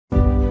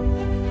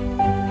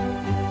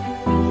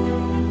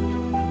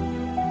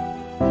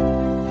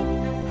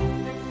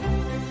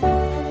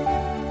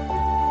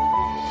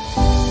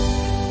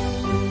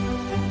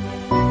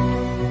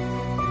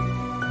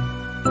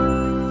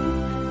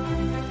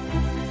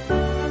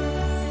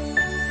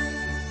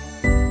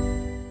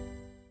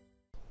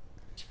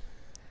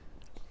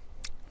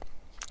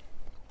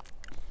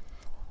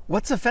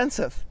What's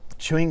offensive?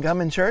 Chewing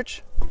gum in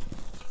church?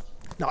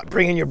 Not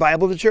bringing your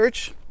Bible to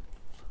church?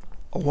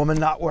 A woman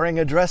not wearing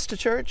a dress to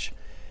church?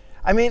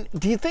 I mean,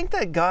 do you think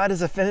that God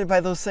is offended by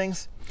those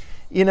things?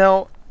 You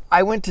know,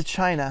 I went to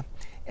China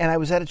and I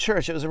was at a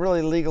church. It was a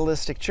really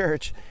legalistic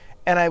church.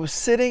 And I was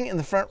sitting in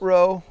the front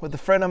row with a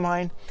friend of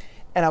mine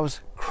and I was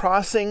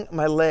crossing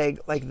my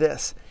leg like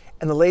this.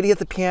 And the lady at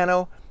the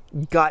piano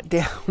got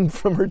down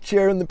from her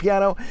chair in the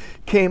piano,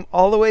 came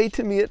all the way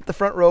to me at the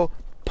front row,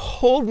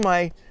 pulled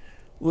my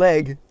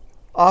leg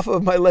off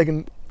of my leg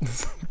and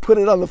put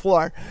it on the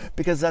floor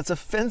because that's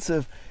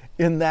offensive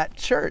in that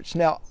church.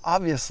 Now,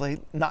 obviously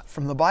not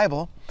from the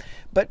Bible,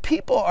 but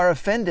people are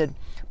offended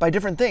by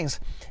different things.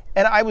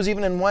 And I was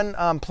even in one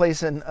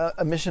place in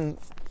a mission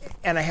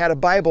and I had a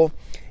Bible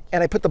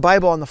and I put the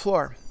Bible on the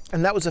floor.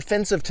 And that was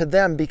offensive to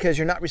them because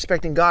you're not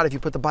respecting God if you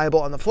put the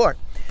Bible on the floor.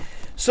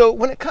 So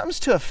when it comes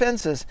to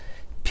offenses,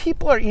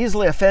 people are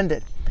easily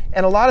offended.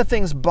 And a lot of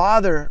things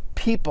bother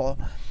people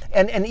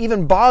and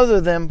even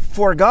bother them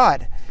for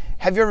God.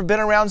 Have you ever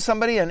been around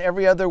somebody and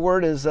every other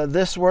word is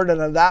this word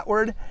and that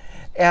word?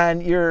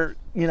 And you're,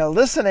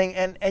 listening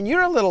and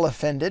you're a little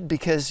offended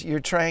because you're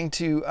trying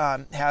to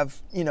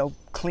have,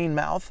 clean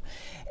mouth.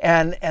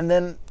 And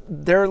then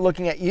they're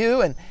looking at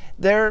you and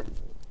they're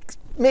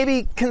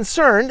maybe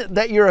concerned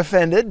that you're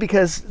offended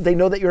because they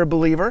know that you're a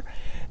believer.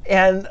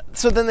 And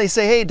so then they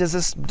say, hey, does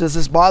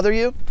this bother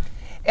you?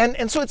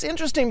 And so it's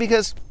interesting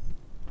because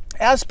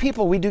as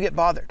people, we do get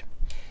bothered.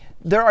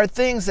 There are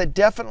things that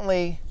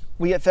definitely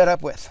we get fed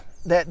up with.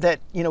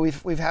 That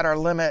we've had our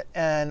limit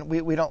and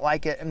we don't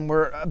like it and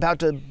we're about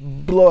to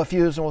blow a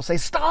fuse and we'll say,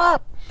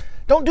 stop,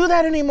 don't do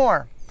that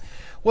anymore.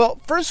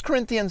 Well, 1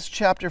 Corinthians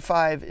chapter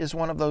 5 is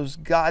one of those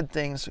God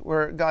things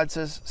where God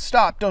says,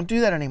 stop, don't do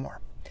that anymore.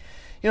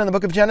 In the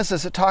book of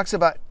Genesis, it talks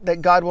about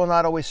that God will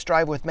not always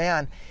strive with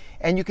man.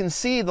 And you can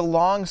see the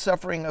long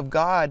suffering of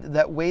God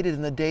that waited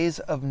in the days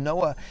of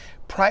Noah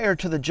prior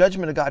to the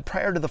judgment of God,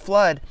 prior to the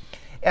flood,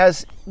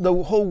 as the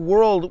whole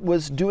world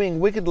was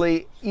doing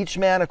wickedly, each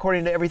man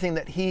according to everything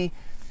that he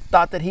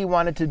thought that he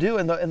wanted to do.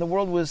 And the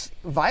world was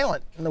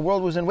violent and the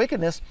world was in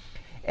wickedness.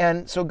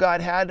 And so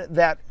God had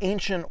that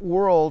ancient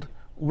world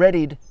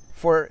readied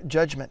for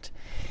judgment.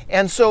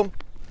 And so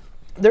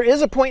there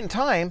is a point in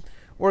time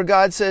where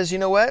God says, you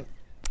know what?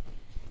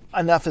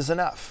 Enough is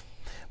enough.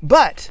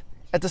 But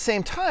at the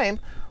same time,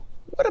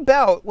 what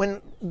about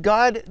when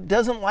God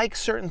doesn't like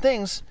certain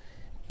things,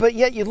 but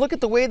yet you look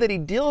at the way that he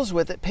deals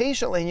with it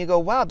patiently and you go,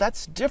 wow,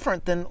 that's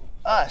different than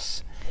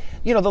us.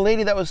 The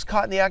lady that was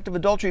caught in the act of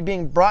adultery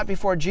being brought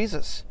before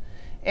Jesus.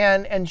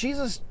 And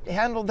Jesus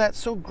handled that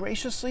so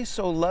graciously,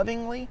 so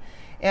lovingly.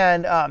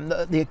 And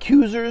the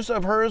accusers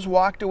of hers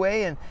walked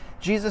away and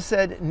Jesus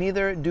said,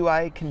 neither do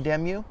I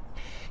condemn you.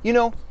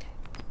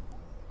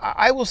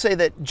 I will say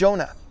that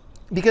Jonah,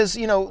 because,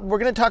 we're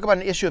going to talk about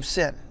an issue of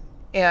sin.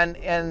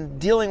 And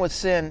dealing with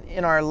sin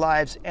in our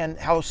lives and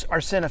how our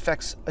sin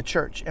affects a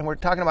church. And we're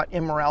talking about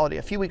immorality,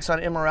 a few weeks on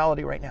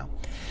immorality right now.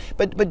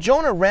 But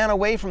Jonah ran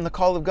away from the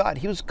call of God.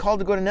 He was called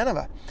to go to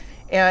Nineveh.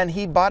 And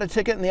he bought a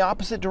ticket in the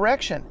opposite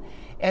direction.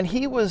 And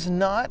he was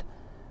not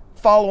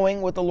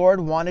following what the Lord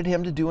wanted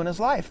him to do in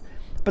his life.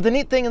 But the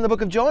neat thing in the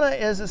book of Jonah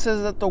is it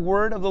says that the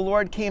word of the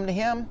Lord came to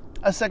him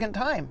a second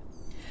time.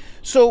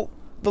 So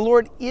the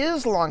Lord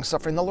is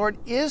long-suffering. The Lord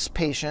is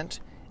patient.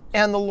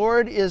 And the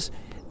Lord is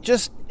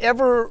just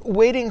ever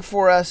waiting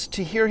for us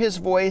to hear his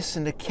voice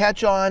and to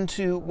catch on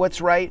to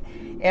what's right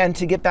and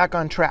to get back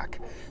on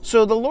track.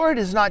 So the Lord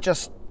is not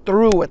just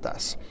through with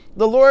us.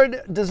 The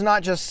Lord does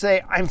not just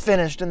say, I'm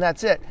finished and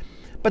that's it.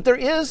 But there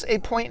is a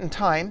point in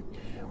time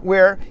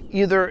where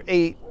either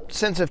a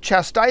sense of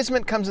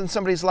chastisement comes in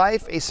somebody's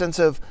life, a sense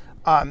of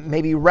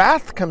maybe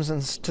wrath comes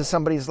into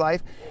somebody's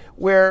life,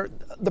 where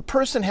the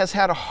person has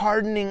had a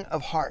hardening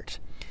of heart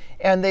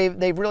and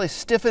they've really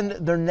stiffened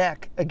their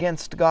neck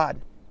against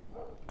God.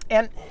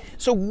 And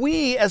so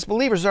we as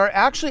believers, there are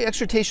actually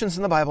exhortations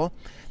in the Bible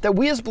that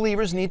we as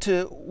believers need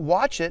to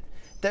watch it,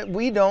 that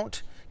we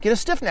don't get a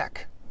stiff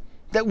neck,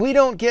 that we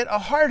don't get a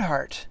hard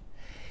heart.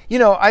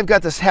 I've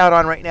got this hat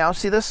on right now.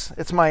 See this?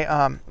 It's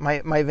my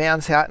my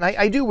Vans hat. And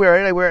I do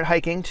wear it. I wear it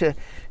hiking to,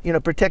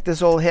 protect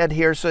this old head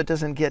here so it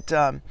doesn't get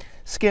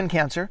skin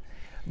cancer.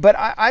 But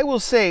I will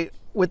say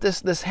with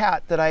this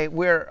hat that I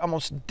wear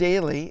almost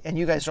daily, and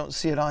you guys don't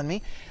see it on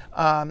me,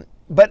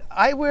 but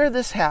I wear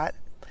this hat.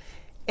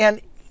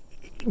 And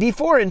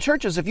before in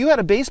churches, if you had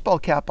a baseball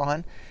cap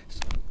on,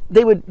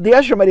 the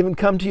usher might even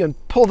come to you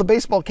and pull the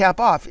baseball cap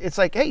off. It's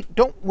like, hey,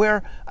 don't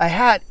wear a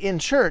hat in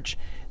church.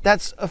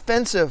 That's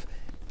offensive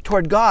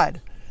toward God.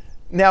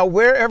 Now,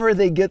 wherever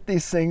they get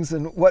these things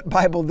and what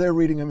Bible they're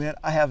reading them in,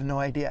 I have no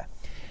idea.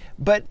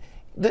 But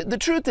the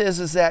truth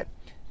is that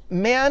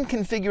man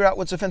can figure out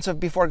what's offensive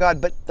before God,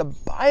 but the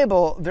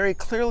Bible very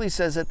clearly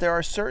says that there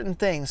are certain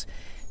things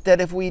that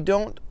if we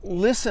don't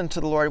listen to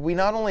the Lord, we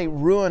not only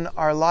ruin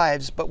our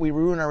lives, but we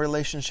ruin our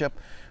relationship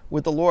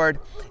with the Lord.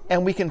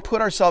 And we can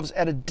put ourselves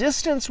at a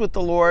distance with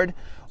the Lord,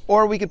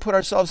 Or we could put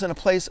ourselves in a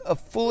place of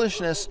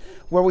foolishness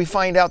where we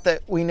find out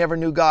that we never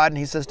knew God and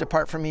he says,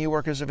 depart from me, you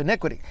workers of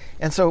iniquity.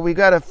 And so we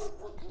got to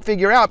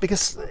figure out,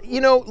 because, a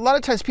lot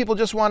of times people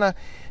just want to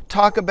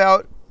talk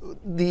about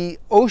the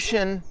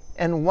ocean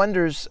and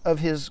wonders of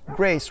his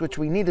grace, which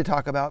we need to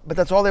talk about, but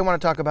that's all they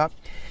want to talk about.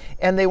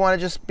 And they want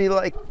to just be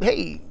like,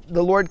 hey,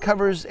 the Lord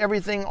covers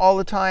everything all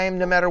the time,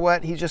 no matter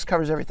what, he just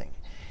covers everything.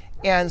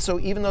 And so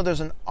even though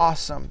there's an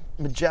awesome,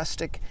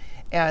 majestic,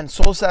 and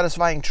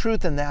soul-satisfying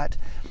truth in that,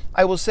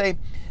 I will say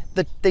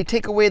that they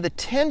take away the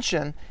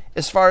tension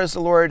as far as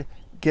the Lord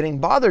getting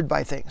bothered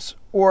by things,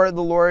 or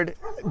the Lord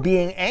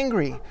being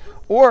angry,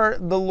 or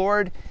the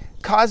Lord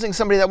causing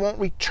somebody that won't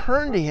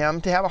return to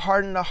him to have a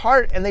hardened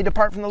heart and they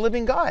depart from the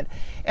living God.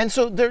 And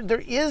so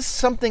there is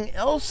something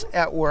else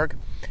at work,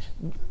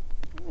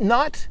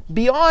 not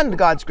beyond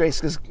God's grace,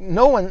 because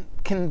no one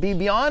can be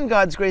beyond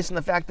God's grace in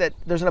the fact that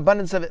there's an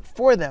abundance of it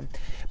for them.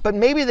 But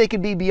maybe they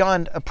could be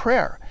beyond a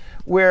prayer,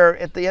 where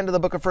at the end of the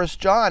book of 1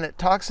 John, it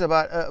talks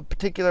about a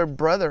particular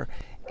brother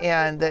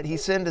and that he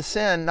sinned a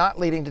sin not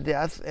leading to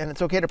death, and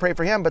it's okay to pray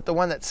for him, but the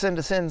one that sinned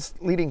a sin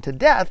leading to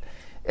death,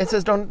 it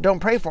says don't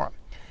pray for him.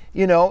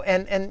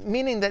 And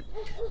meaning that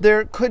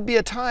there could be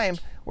a time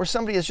where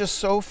somebody is just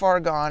so far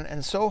gone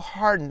and so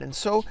hardened and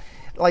so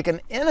like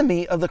an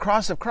enemy of the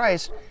cross of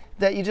Christ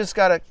that you just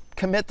got to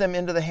commit them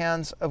into the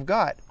hands of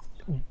God.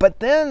 But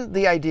then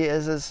the idea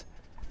is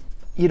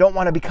you don't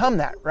want to become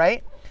that,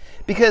 right?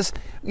 Because,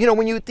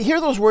 when you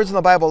hear those words in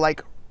the Bible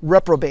like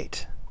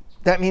reprobate,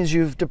 that means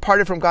you've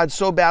departed from God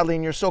so badly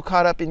and you're so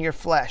caught up in your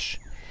flesh.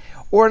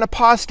 Or an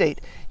apostate,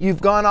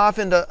 you've gone off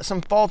into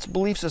some false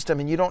belief system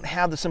and you don't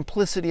have the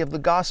simplicity of the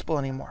gospel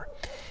anymore.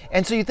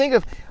 And so you think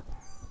of,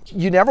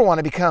 you never want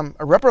to become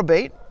a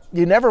reprobate,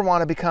 you never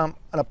want to become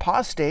an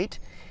apostate,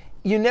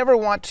 you never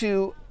want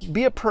to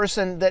be a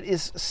person that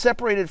is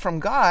separated from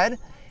God.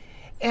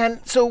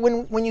 And so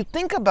when you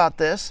think about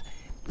this,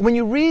 when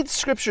you read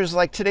scriptures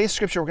like today's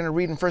scripture we're going to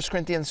read in 1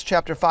 Corinthians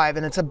chapter 5,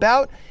 and it's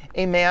about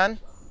a man,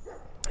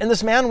 and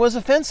this man was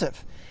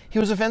offensive. He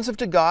was offensive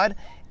to God,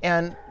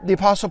 and the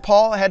Apostle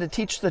Paul had to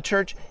teach the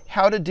church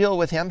how to deal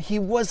with him. He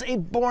was a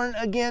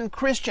born-again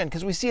Christian,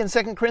 because we see in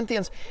 2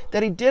 Corinthians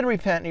that he did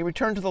repent, and he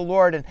returned to the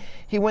Lord, and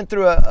he went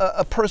through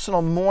a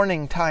personal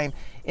mourning time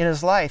in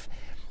his life.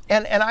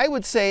 And I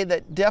would say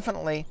that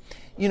definitely,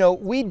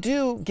 we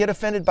do get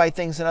offended by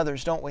things in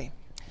others, don't we?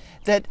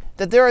 That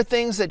there are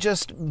things that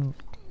just,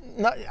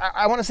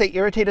 I want to say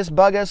irritate us,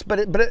 bug us, but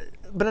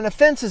an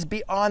offense is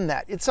beyond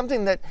that. It's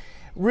something that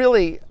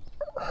really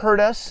hurt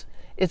us.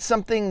 It's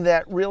something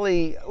that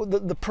really,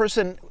 the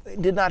person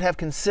did not have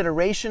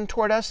consideration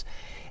toward us.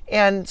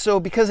 And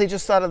so because they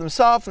just thought of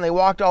themselves and they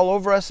walked all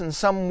over us in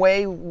some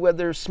way,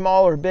 whether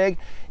small or big,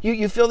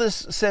 you feel this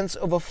sense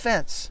of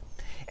offense.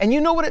 And you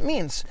know what it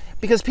means,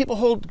 because people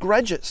hold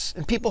grudges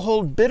and people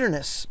hold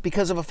bitterness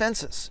because of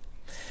offenses.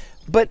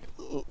 But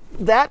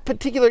that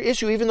particular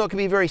issue, even though it can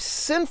be very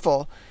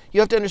sinful, you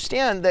have to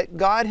understand that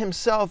God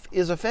himself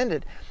is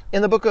offended.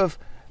 In the book of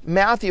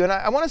Matthew, and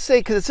I want to say,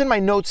 because it's in my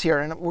notes here,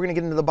 and we're going to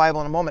get into the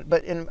Bible in a moment,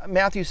 but in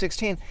Matthew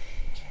 16,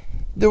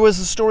 there was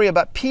a story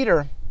about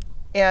Peter,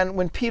 and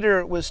when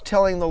Peter was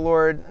telling the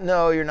Lord,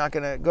 no, you're not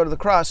going to go to the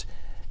cross,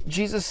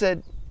 Jesus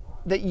said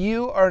that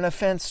you are an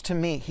offense to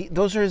me.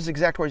 Those are his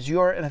exact words,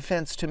 you're an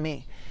offense to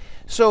me.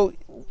 So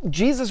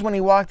Jesus, when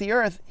he walked the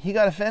earth, he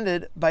got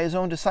offended by his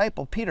own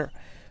disciple, Peter.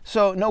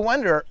 So no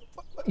wonder,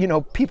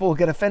 people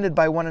get offended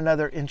by one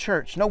another in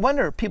church. No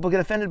wonder people get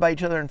offended by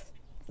each other in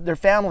their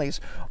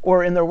families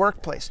or in their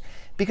workplace,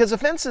 because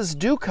offenses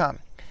do come,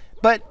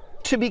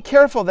 but to be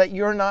careful that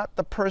you're not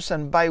the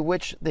person by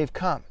which they've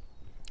come.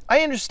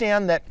 I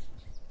understand that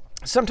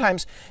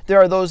sometimes there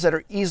are those that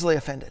are easily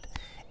offended,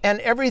 and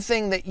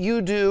everything that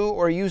you do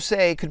or you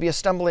say could be a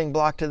stumbling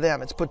block to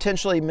them. It's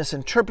potentially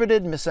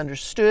misinterpreted,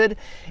 misunderstood.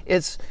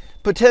 It's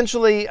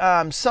potentially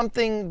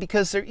something,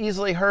 because they're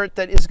easily hurt,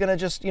 that is going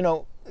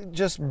to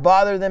just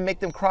bother them, make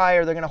them cry,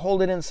 or they're going to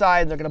hold it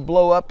inside and they're going to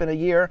blow up in a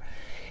year,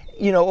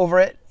 over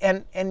it.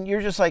 And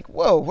you're just like,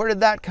 whoa, where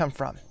did that come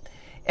from?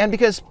 And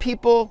because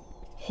people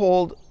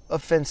hold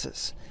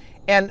offenses,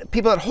 and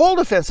people that hold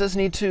offenses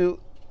need to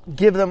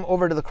give them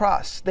over to the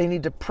cross. They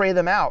need to pray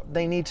them out.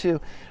 They need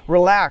to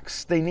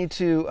relax. They need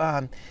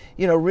to,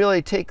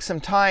 really take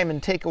some time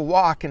and take a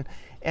walk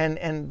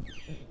and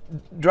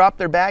drop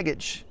their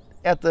baggage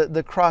at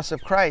the cross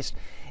of Christ.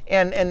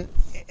 And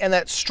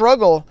that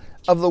struggle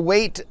of the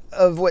weight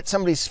of what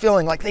somebody's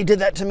feeling, like they did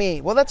that to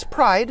me. Well, that's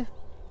pride,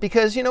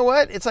 because you know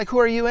what? It's like, who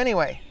are you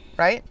anyway,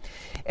 right?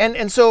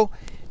 And so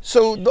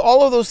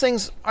all of those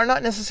things are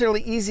not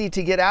necessarily easy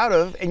to get out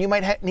of, and you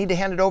might need to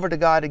hand it over to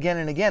God again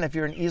and again if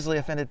you're an easily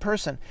offended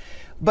person.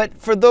 But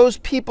for those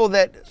people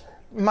that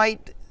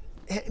might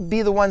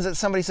be the ones that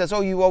somebody says, oh,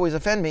 you always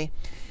offend me,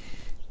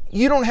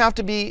 you don't have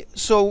to be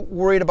so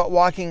worried about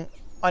walking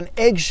on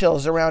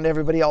eggshells around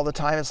everybody all the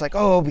time. It's like,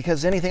 oh,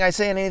 because anything I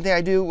say and anything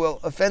I do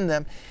will offend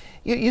them.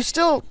 You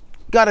still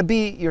got to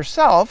be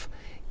yourself,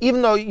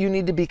 even though you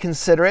need to be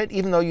considerate,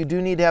 even though you do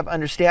need to have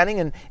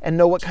understanding and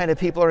know what kind of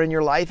people are in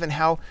your life and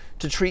how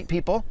to treat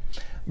people.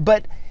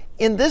 But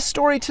in this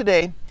story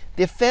today,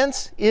 the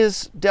offense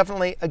is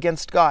definitely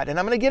against God. And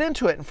I'm going to get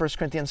into it in 1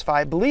 Corinthians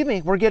 5. Believe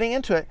me, we're getting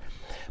into it.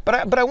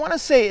 But I want to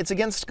say it's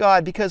against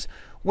God because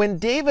when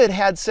David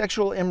had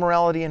sexual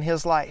immorality in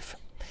his life,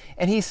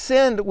 and he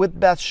sinned with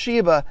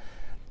Bathsheba,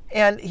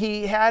 and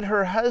he had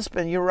her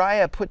husband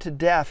Uriah put to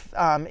death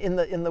in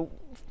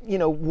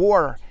the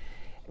war,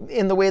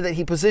 in the way that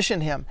he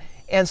positioned him,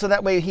 and so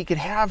that way he could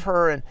have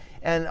her,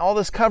 and all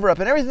this cover up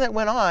and everything that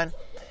went on,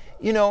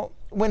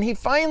 when he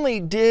finally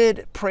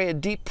did pray a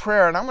deep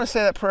prayer, and I'm going to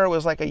say that prayer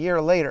was like a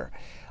year later,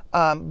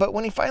 but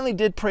when he finally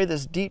did pray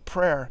this deep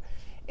prayer,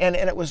 and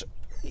it was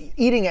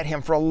eating at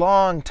him for a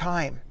long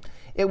time,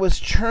 it was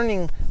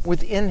churning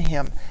within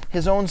him,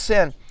 his own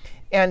sin,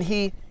 and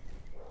he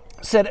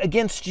said,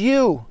 against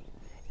you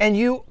and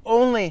you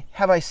only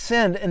have I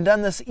sinned and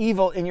done this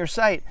evil in your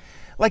sight.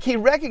 Like he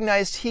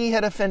recognized he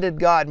had offended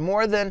God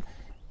more than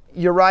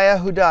Uriah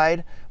who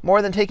died,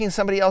 more than taking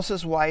somebody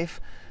else's wife,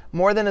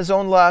 more than his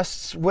own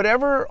lusts,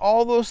 whatever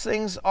all those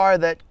things are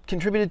that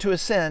contributed to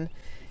his sin.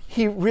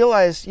 He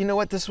realized, you know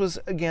what, this was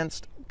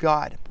against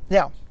God.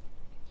 Now,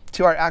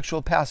 to our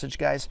actual passage,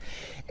 guys.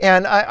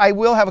 And I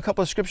will have a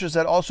couple of scriptures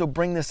that also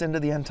bring this into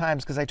the end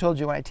times, because I told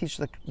you when I teach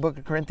the book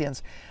of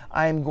Corinthians,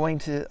 I'm going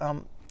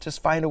to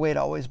just find a way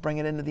to always bring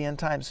it into the end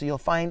times. So you'll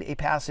find a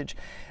passage,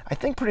 I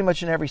think, pretty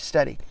much in every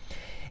study.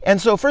 And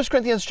so 1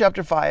 Corinthians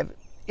chapter 5,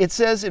 it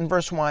says in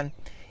verse 1,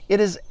 it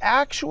is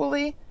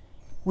actually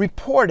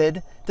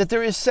reported that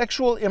there is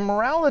sexual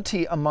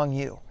immorality among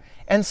you,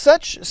 and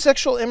such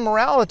sexual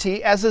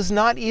immorality as is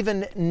not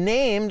even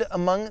named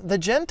among the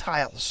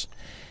Gentiles,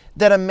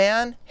 that a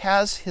man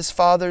has his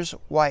father's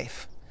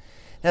wife.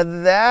 Now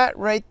that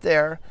right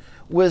there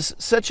was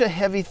such a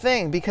heavy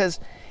thing, because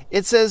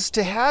it says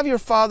to have your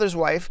father's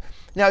wife.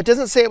 Now it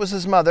doesn't say it was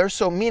his mother,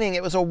 so meaning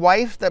it was a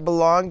wife that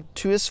belonged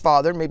to his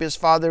father. Maybe his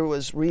father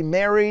was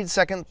remarried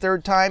second,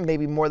 third time,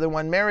 maybe more than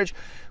one marriage.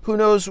 Who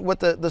knows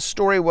what the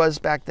story was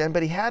back then,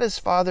 but he had his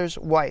father's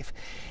wife.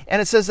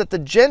 And it says that the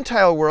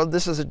Gentile world,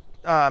 this is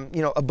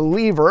a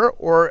believer,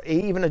 or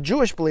even a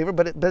Jewish believer,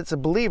 but it's a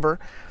believer.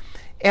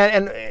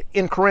 And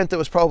in Corinth, it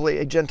was probably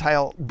a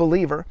Gentile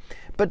believer.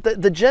 But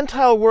the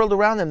Gentile world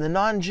around them, the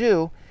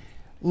non-Jew,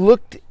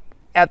 looked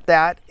at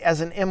that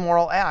as an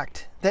immoral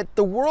act. That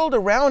the world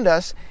around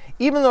us,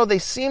 even though they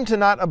seem to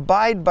not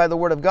abide by the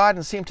Word of God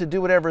and seem to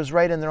do whatever is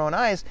right in their own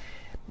eyes,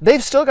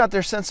 they've still got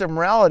their sense of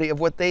morality of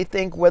what they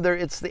think, whether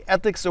it's the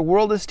ethics the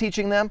world is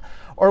teaching them,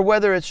 or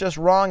whether it's just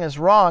wrong is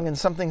wrong and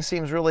something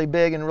seems really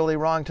big and really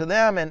wrong to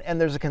them,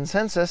 and there's a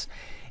consensus.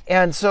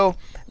 And so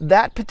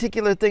that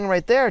particular thing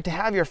right there, to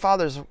have your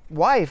father's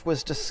wife,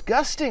 was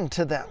disgusting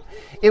to them.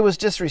 It was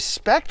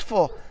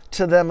disrespectful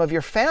to them of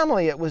your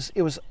family. It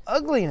was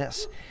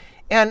ugliness.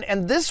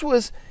 And this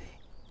was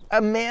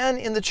a man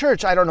in the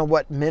church. I don't know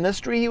what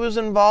ministry he was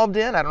involved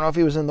in. I don't know if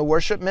he was in the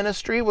worship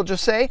ministry, we'll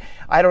just say.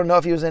 I don't know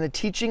if he was in a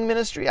teaching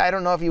ministry. I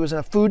don't know if he was in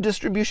a food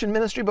distribution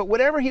ministry. But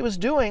whatever he was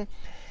doing,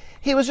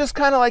 he was just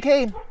kind of like,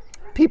 hey,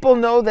 people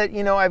know that,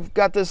 I've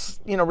got this,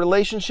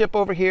 relationship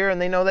over here,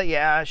 and they know that,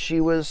 yeah,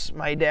 she was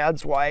my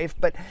dad's wife.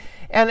 But,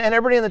 and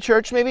everybody in the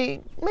church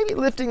maybe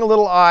lifting a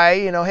little eye,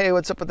 hey,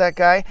 what's up with that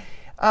guy?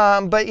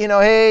 But,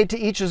 hey, to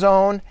each his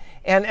own.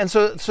 And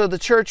so the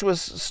church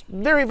was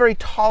very, very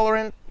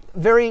tolerant,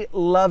 very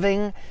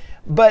loving,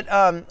 but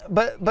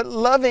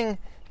loving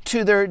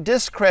to their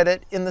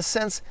discredit, in the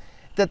sense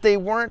that they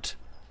weren't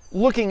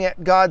looking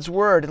at God's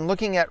word and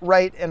looking at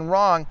right and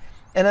wrong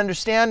and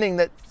understanding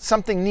that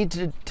something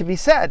needed to be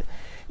said.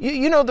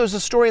 There's a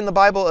story in the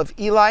Bible of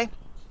Eli.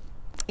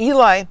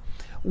 Eli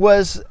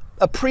was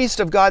a priest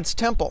of God's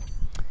temple,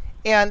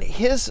 and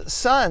his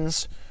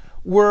sons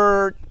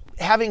were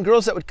having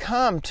girls that would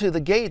come to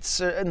the gates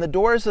and the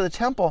doors of the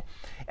temple,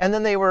 and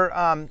then they were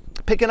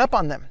picking up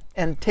on them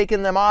and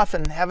taking them off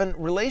and having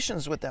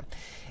relations with them.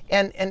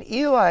 And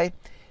Eli,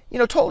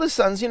 told his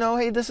sons,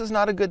 hey, this is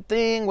not a good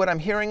thing, what I'm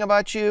hearing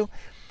about you.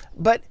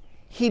 But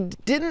he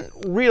didn't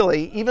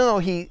really, even though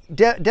he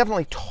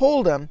definitely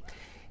told them,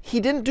 he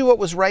didn't do what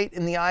was right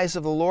in the eyes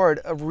of the Lord,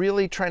 of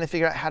really trying to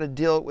figure out how to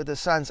deal with his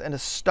sons and to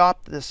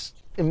stop this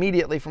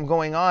immediately from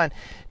going on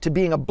to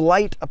being a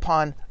blight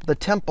upon the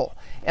temple,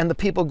 and the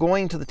people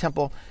going to the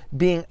temple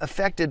being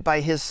affected by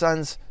his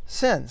son's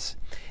sins.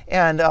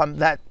 And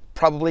that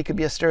probably could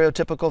be a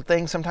stereotypical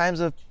thing sometimes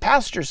of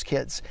pastors'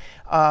 kids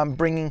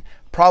bringing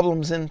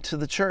problems into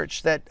the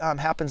church that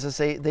happens as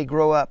they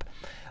grow up.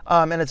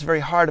 And it's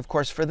very hard, of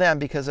course, for them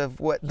because of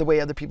the way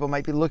other people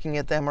might be looking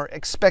at them or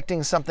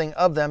expecting something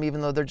of them,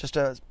 even though they're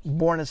just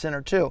born a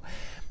sinner too.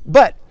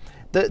 But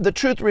the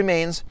truth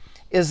remains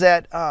is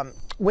that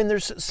when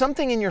there's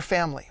something in your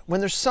family, when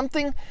there's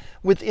something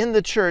within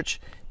the church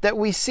that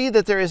we see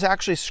that there is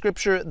actually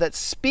scripture that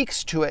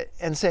speaks to it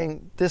and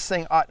saying this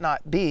thing ought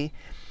not be,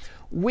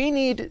 we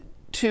need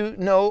to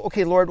know,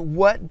 okay, Lord,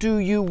 what do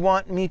you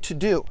want me to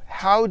do?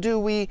 How do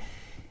we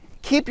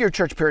keep your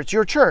church pure? It's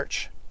your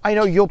church. I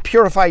know you'll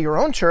purify your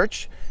own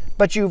church,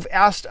 but you've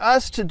asked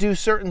us to do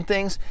certain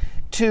things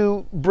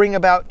to bring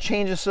about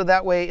changes so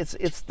that way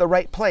it's the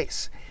right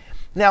place.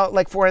 Now,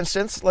 like for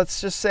instance, let's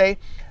just say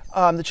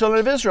the children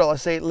of Israel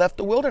as they left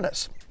the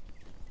wilderness.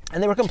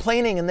 And they were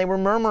complaining and they were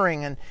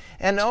murmuring and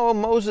oh,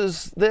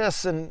 Moses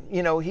this, and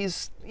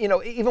he's,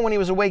 even when he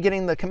was away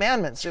getting the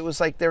commandments, it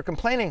was like they're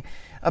complaining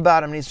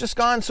about him and he's just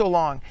gone so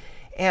long.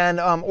 And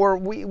or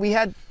we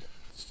had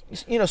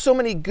so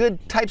many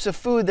good types of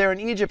food there in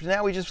Egypt, and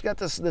now we just got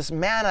this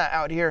manna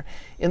out here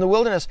in the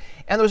wilderness.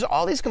 And there was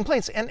all these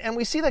complaints. And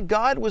we see that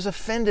God was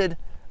offended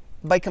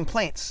by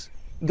complaints.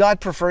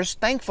 God prefers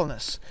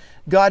thankfulness.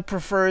 God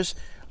prefers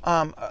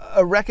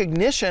a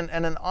recognition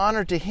and an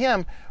honor to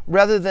him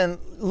rather than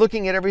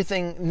looking at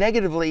everything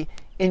negatively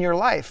in your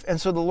life.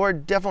 And so the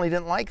Lord definitely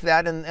didn't like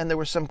that, and there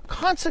were some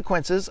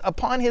consequences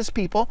upon his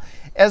people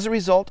as a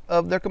result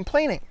of their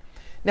complaining.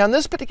 Now in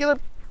this particular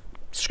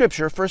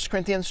scripture, 1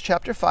 Corinthians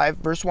chapter 5,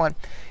 verse 1,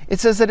 it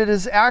says that it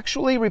is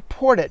actually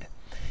reported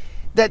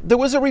that there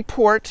was a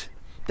report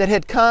that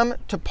had come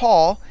to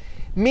Paul,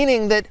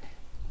 meaning that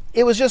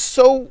it was just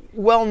so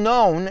well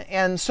known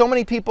and so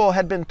many people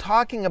had been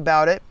talking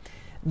about it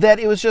that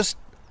it was just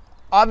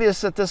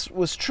obvious that this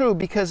was true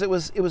because it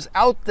was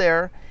out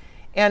there.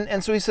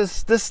 And so he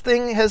says, this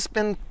thing has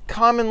been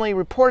commonly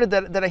reported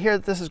that I hear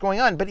that this is going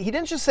on. But he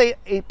didn't just say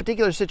a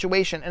particular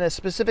situation and a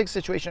specific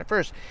situation at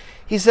first.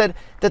 He said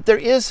that there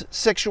is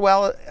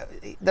sexual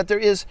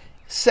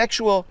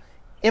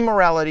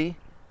immorality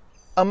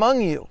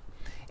among you.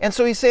 And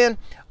so he's saying,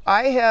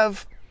 I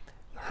have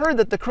heard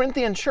that the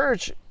Corinthian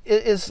church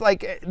is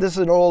like, this is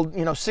an old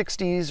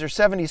 60s or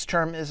 70s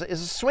term, is a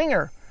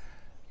swinger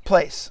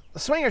place, a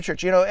swinger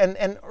church,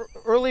 and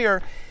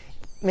earlier,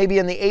 maybe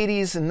in the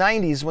 80s and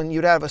 90s, when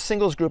you'd have a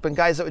singles group and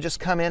guys that would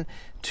just come in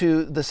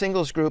to the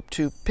singles group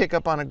to pick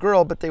up on a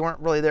girl, but they weren't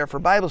really there for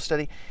Bible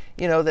study,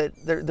 that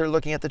they're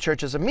looking at the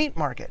church as a meat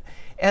market.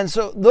 And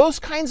so those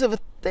kinds of a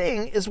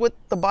thing is what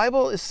the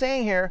Bible is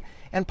saying here,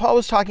 and Paul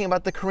was talking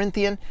about the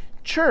Corinthian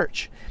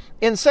church.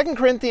 In 2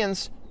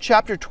 Corinthians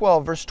chapter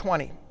 12, verse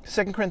 20,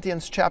 2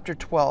 Corinthians chapter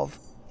 12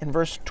 in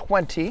verse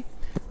 20,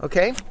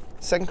 okay?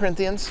 2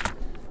 Corinthians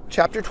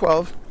chapter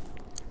 12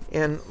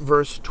 in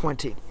verse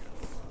 20.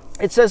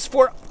 It says,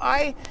 "For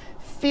I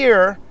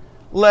fear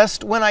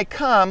lest when I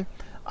come,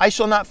 I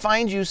shall not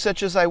find you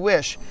such as I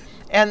wish,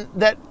 and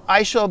that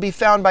I shall be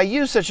found by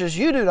you such as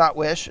you do not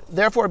wish.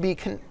 Therefore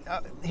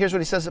here's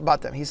what he says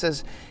about them. He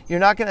says, you're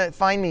not going to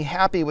find me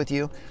happy with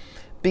you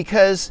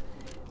because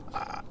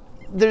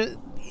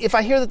if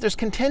I hear that there's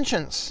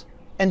contentions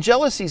and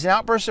jealousies and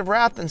outbursts of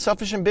wrath and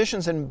selfish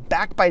ambitions and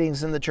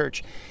backbitings in the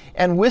church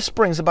and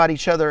whisperings about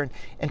each other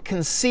and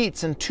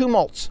conceits and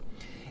tumults."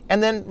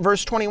 And then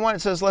verse 21,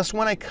 it says, "Lest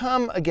when I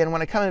come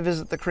and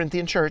visit the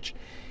Corinthian church,"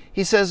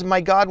 he says,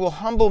 "my God will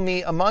humble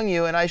me among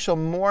you, and I shall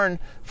mourn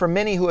for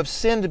many who have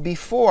sinned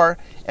before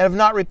and have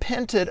not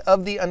repented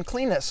of the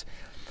uncleanness."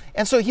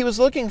 And so he was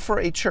looking for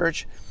a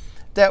church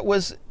that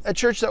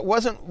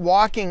wasn't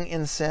walking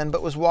in sin,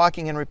 but was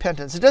walking in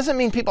repentance. It doesn't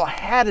mean people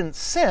hadn't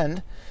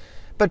sinned,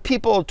 but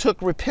people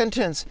took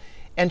repentance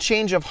and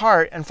change of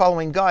heart and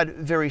following God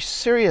very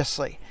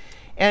seriously.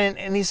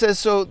 And he says,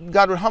 so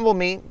God would humble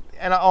me,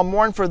 and I'll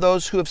mourn for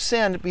those who have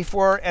sinned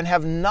before and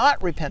have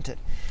not repented.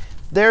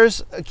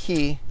 There's a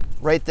key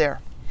right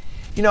there.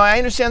 I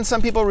understand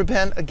some people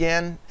repent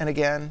again and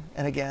again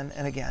and again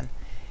and again.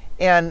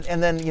 And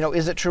then,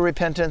 is it true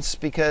repentance?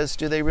 Because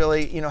do they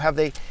really,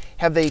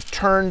 have they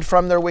turned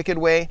from their wicked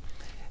way?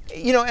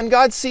 And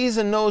God sees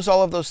and knows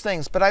all of those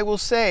things. But I will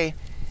say,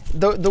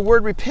 the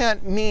word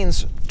repent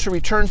means to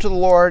return to the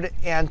Lord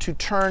and to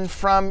turn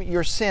from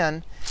your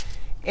sin.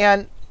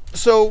 And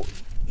so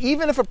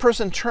even if a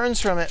person turns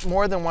from it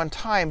more than one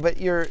time,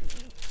 but you're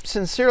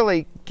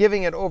sincerely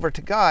giving it over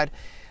to God,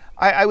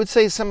 I would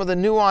say some of the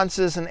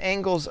nuances and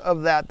angles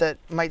of that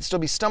might still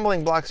be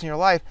stumbling blocks in your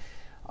life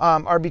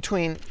are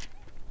between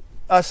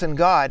us and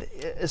God,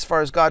 as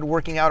far as God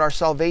working out our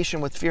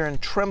salvation with fear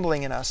and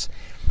trembling in us,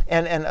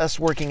 and us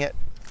working it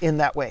in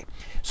that way.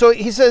 So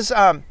he says,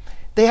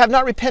 they have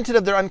not repented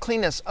of their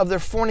uncleanness, of their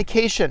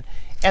fornication,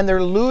 and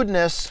their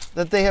lewdness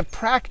that they have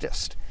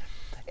practiced.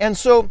 And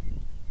so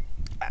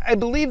I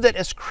believe that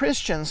as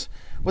Christians,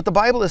 what the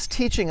Bible is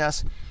teaching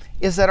us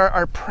is that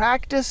our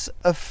practice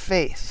of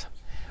faith,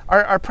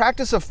 our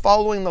practice of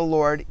following the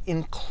Lord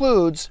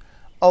includes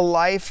a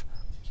life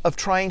of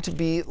trying to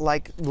be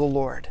like the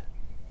Lord.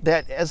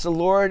 That as the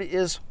Lord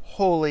is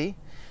holy,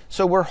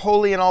 so we're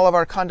holy in all of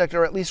our conduct,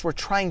 or at least we're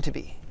trying to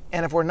be.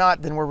 And if we're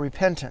not, then we're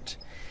repentant.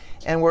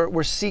 And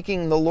we're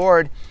seeking the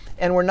Lord,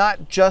 and we're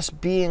not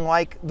just being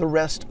like the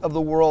rest of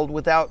the world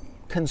without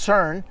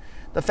concern.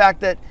 The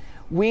fact that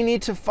we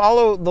need to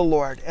follow the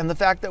Lord, and the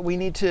fact that we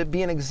need to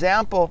be an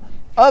example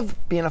of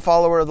being a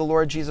follower of the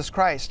Lord Jesus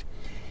Christ.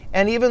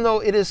 And even though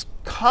it is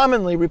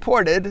commonly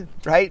reported,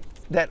 right,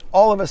 that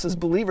all of us as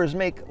believers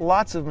make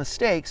lots of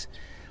mistakes,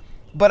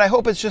 but I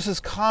hope it's just as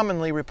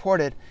commonly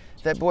reported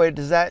that, boy,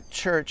 does that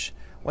church,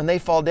 when they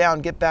fall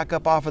down, get back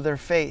up off of their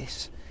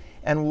face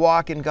and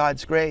walk in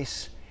God's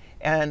grace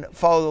and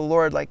follow the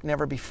Lord like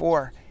never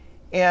before.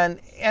 And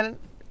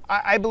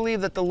I believe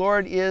that the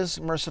Lord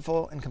is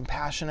merciful and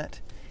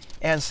compassionate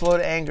and slow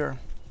to anger.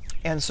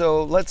 And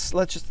so let's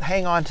just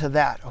hang on to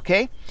that,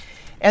 okay?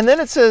 And then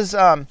it says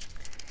and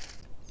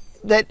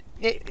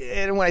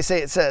when I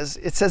say it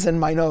says in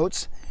my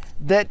notes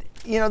that,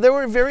 there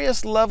were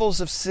various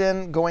levels of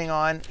sin going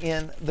on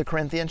in the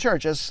Corinthian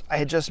church. As I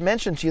had just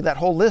mentioned to you, that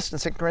whole list in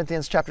 2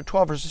 Corinthians chapter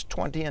 12, verses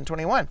 20 and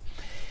 21.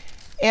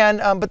 And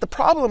but the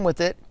problem with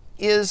it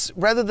is,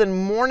 rather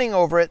than mourning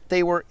over it,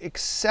 they were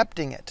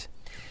accepting it.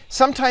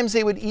 Sometimes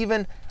they would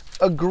even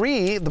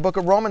agree. The book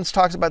of Romans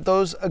talks about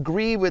those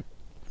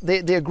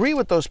they agree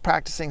with those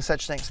practicing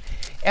such things.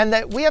 And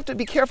that we have to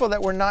be careful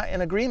that we're not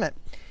in agreement.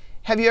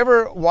 Have you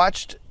ever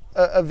watched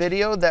a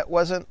video that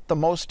wasn't the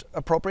most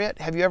appropriate?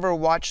 Have you ever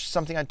watched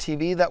something on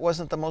TV that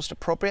wasn't the most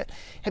appropriate?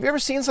 Have you ever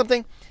seen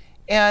something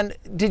and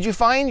did you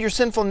find your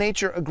sinful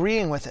nature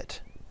agreeing with it?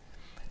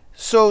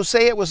 So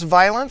say it was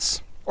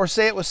violence or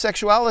say it was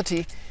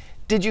sexuality.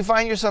 Did you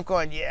find yourself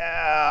going,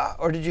 yeah?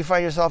 Or did you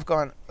find yourself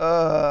going,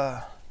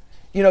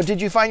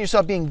 did you find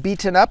yourself being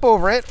beaten up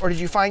over it, or did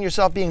you find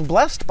yourself being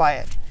blessed by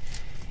it?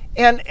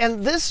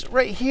 And this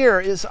right here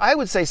is, I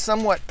would say,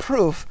 somewhat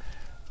proof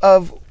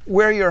of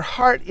where your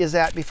heart is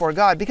at before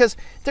God, because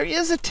there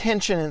is a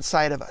tension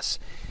inside of us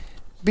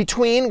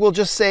between, we'll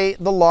just say,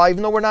 the law,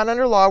 even though we're not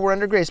under law, we're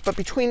under grace, but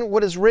between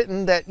what is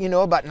written that,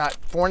 about not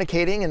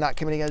fornicating and not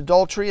committing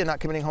adultery and not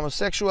committing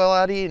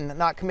homosexuality and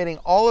not committing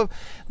all of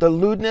the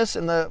lewdness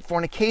and the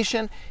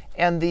fornication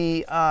and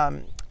the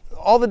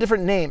all the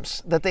different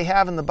names that they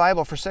have in the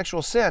Bible for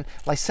sexual sin,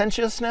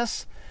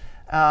 licentiousness,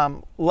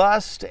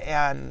 lust,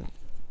 and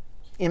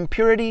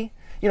impurity,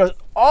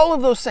 all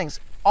of those things,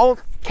 all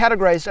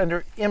categorized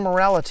under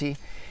immorality.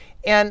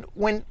 And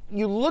when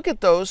you look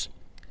at those,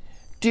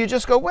 do you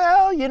just go,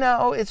 well,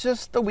 it's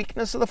just the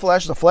weakness of the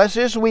flesh. The flesh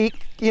is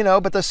weak,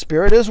 but the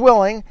spirit is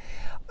willing.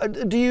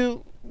 Do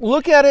you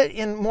look at it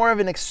in more of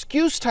an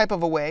excuse type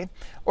of a way,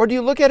 or do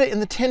you look at it in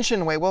the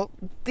tension way? Well,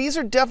 these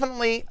are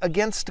definitely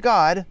against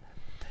God.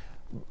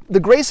 The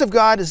grace of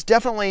God is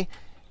definitely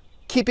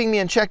keeping me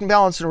in check and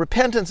balance, and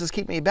repentance is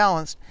keeping me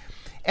balanced.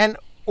 And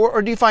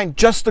or do you find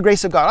just the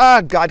grace of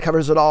God? God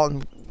covers it all,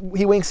 and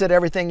he winks at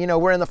everything.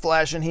 We're in the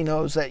flesh, and he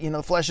knows that,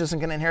 the flesh isn't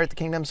going to inherit the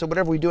kingdom. So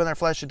whatever we do in our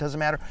flesh, it doesn't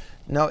matter.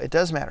 No, it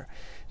does matter,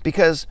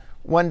 because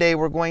one day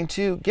we're going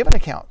to give an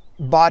account,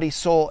 body,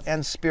 soul,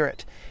 and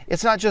spirit.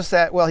 It's not just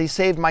that, well, he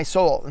saved my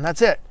soul, and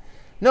that's it.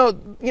 No,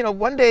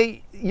 one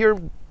day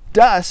you're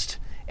dust,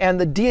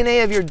 and the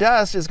DNA of your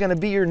dust is going to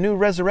be your new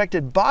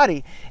resurrected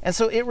body. And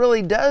so it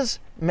really does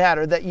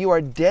matter that you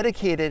are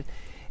dedicated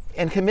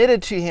and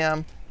committed to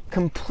him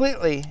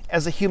completely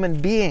as a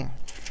human being.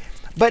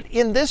 But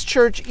in this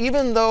church,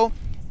 even though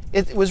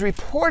it was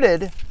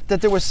reported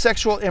that there was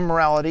sexual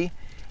immorality,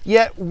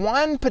 yet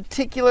one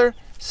particular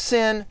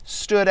sin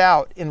stood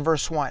out in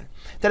verse 1.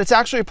 That it's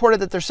actually reported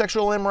that there's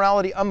sexual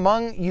immorality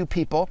among you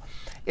people.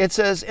 It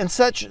says, and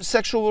such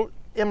sexual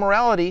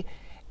immorality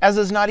as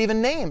is not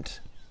even named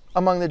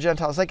among the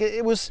Gentiles. Like,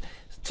 it was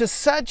to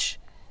such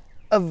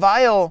a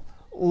vile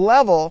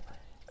level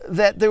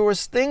that there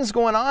was things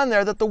going on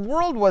there that the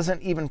world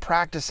wasn't even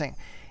practicing.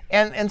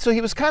 And so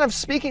he was kind of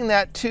speaking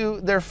that to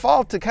their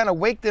fault, to kind of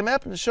wake them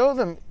up and show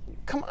them,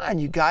 come on,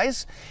 you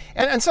guys.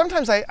 And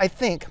sometimes I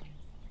think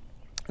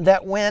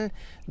that when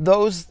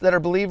those that are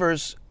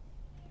believers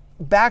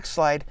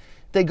backslide,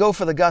 they go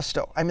for the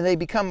gusto. I mean, they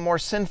become more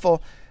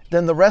sinful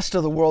than the rest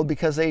of the world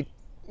because they,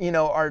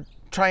 are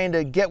trying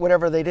to get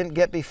whatever they didn't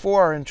get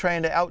before and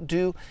trying to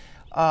outdo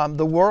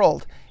the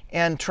world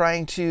and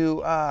trying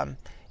to,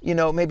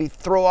 maybe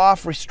throw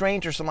off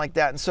restraint or something like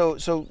that. And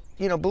so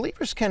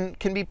believers can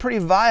be pretty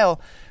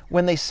vile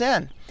when they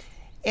sin.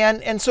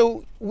 And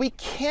so we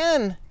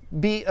can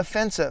be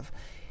offensive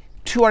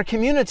to our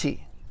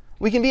community.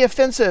 We can be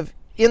offensive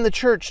in the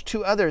church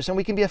to others, and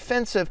we can be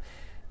offensive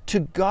to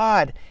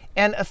God.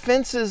 And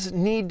offenses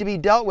need to be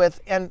dealt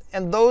with. And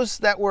those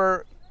that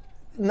were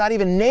not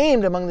even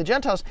named among the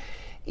Gentiles,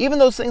 even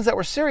those things that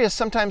were serious,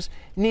 sometimes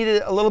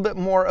needed a little bit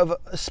more of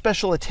a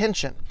special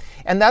attention.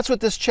 And that's what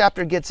this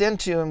chapter gets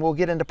into, and we'll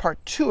get into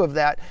part 2 of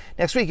that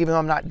next week, even though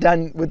I'm not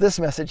done with this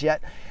message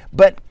yet.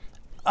 But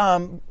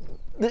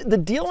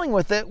the dealing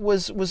with it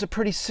was a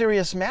pretty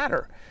serious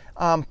matter.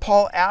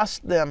 Paul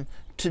asked them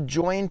to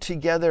join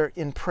together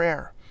in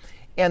prayer,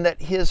 and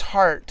that his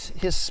heart,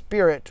 his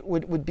spirit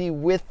would be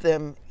with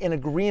them in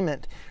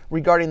agreement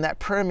regarding that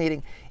prayer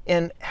meeting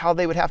and how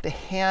they would have to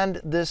hand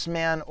this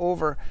man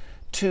over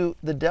to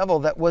the devil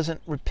that wasn't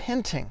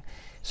repenting.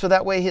 So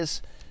that way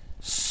his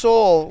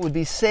soul would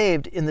be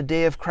saved in the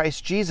day of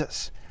Christ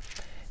Jesus.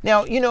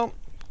 Now,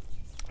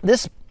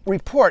 this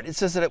report, it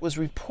says that it was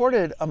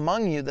reported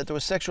among you that there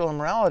was sexual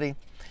immorality.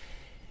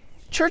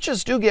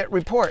 Churches do get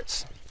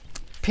reports.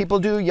 People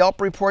do Yelp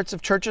reports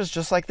of churches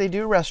just like they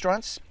do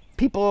restaurants.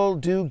 People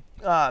do,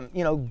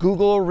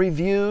 Google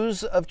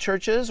reviews of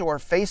churches or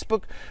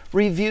Facebook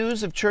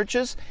reviews of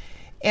churches.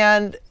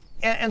 And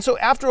so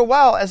after a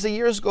while, as the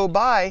years go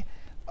by,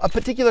 a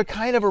particular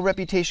kind of a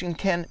reputation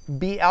can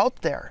be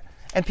out there.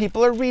 And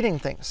people are reading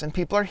things, and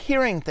people are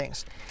hearing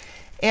things.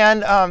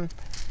 And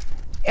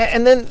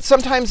then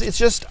sometimes it's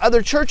just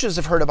other churches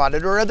have heard about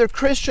it, or other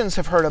Christians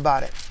have heard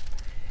about it.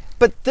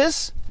 But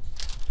this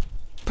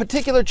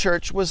particular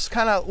church was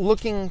kind of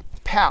looking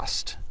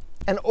past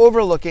and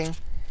overlooking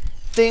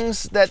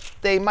things that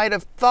they might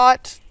have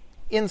thought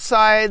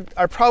inside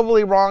are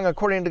probably wrong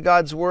according to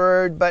God's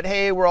word, but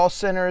hey, we're all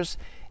sinners,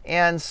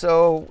 and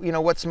so,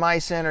 what's my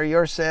sin or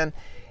your sin?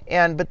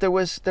 But there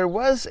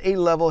was a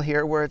level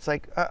here where it's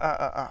like,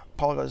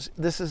 Paul goes,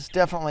 this is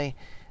definitely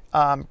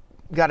got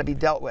to be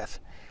dealt with.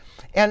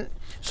 And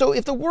so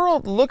if the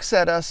world looks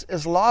at us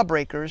as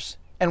lawbreakers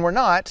and we're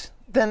not,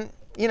 then,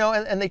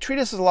 and they treat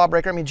us as a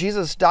lawbreaker. I mean,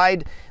 Jesus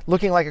died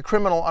looking like a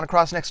criminal on a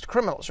cross next to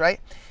criminals, right?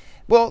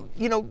 Well,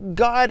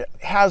 God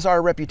has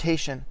our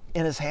reputation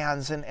in his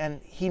hands,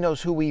 and he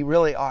knows who we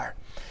really are.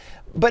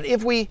 But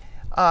if we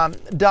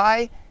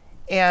die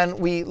and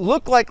we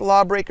look like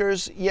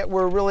lawbreakers, yet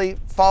we're really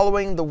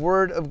following the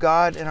word of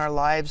God in our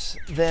lives,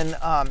 then,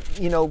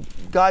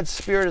 God's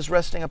Spirit is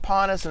resting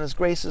upon us and his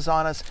grace is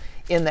on us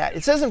in that.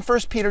 It says in 1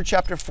 Peter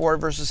chapter 4,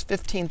 verses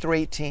 15 through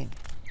 18.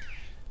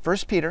 1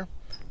 Peter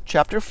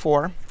chapter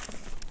 4,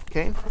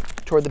 okay,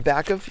 toward the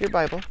back of your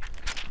Bible.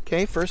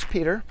 Okay, 1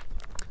 Peter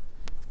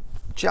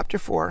chapter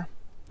 4,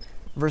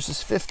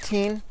 verses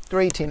 15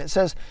 through 18. It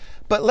says,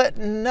 "But let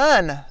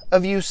none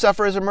of you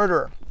suffer as a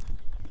murderer."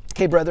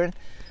 Okay, brethren,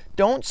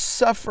 don't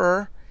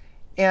suffer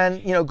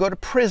and, go to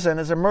prison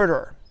as a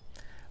murderer.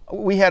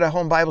 We had a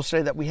home Bible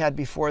study that we had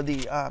before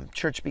the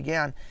church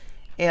began.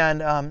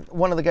 And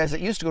one of the guys that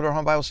used to go to our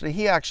home Bible study,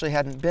 he actually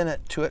hadn't been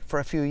to it for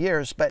a few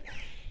years, but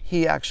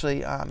he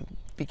actually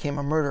became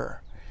a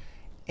murderer.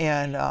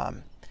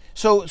 And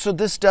so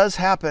this does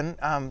happen,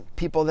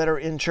 people that are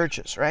in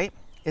churches, right?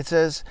 It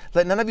says,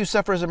 "Let none of you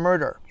suffer as a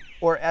murderer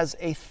or as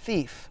a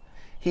thief."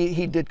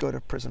 He did go to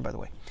prison, by the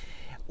way.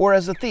 "Or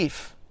as a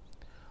thief,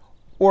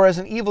 or as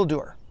an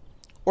evildoer,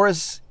 or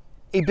as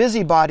a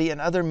busybody in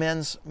other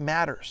men's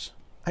matters."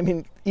 I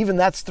mean, even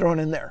that's thrown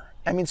in there.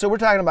 I mean, so we're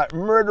talking about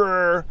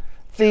murderer,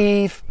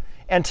 thief,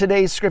 and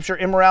today's scripture,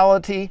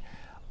 immorality,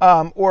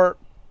 or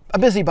a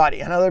busybody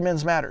in other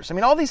men's matters. I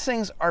mean, all these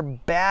things are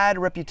bad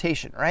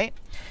reputation, right?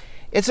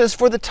 It says,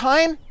 "For the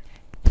time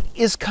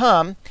is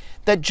come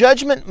that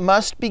judgment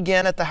must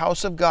begin at the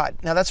house of God."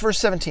 Now that's verse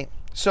 17.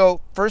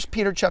 So 1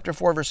 Peter chapter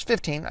 4, verse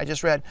 15, I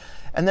just read.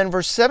 And then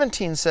verse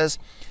 17 says,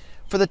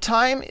 "For the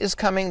time is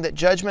coming that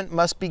judgment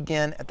must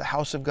begin at the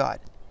house of God."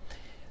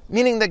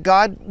 Meaning that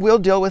God will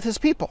deal with his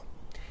people.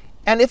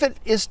 And if it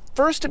is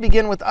first to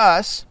begin with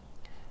us,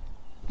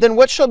 then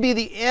what shall be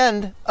the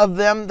end of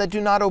them that do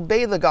not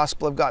obey the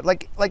gospel of God?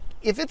 Like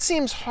if it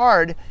seems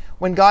hard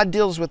when God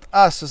deals with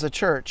us as a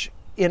church,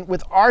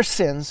 with our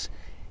sins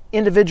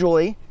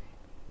individually,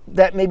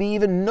 that maybe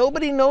even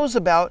nobody knows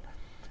about,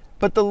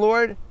 but the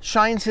Lord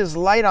shines his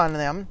light on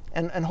them,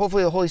 and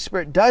hopefully the Holy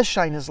Spirit does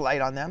shine his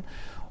light on them.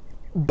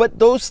 But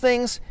those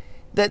things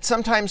that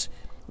sometimes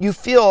you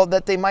feel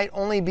that they might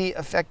only be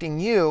affecting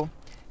you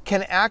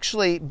can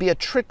actually be a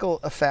trickle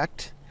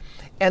effect,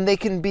 and they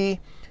can be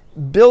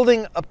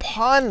building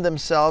upon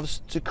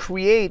themselves to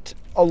create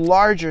a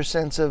larger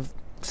sense of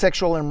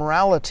sexual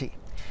immorality.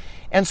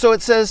 And so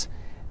it says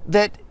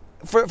that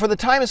for the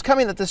time is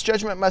coming that this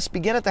judgment must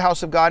begin at the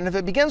house of God. And if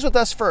it begins with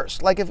us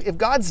first, like if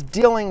God's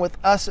dealing with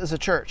us as a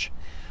church,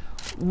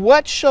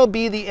 what shall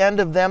be the end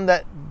of them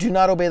that do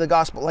not obey the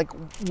gospel? Like,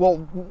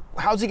 well,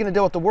 how's he going to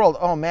deal with the world?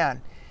 Oh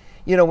man,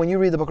 when you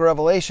read the book of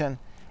Revelation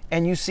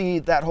and you see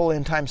that whole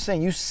end time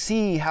sin, you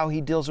see how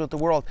he deals with the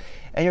world.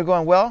 And you're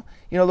going, well,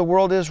 the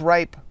world is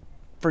ripe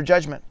for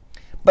judgment.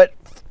 But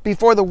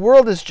before the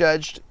world is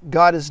judged,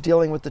 God is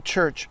dealing with the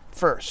church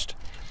first.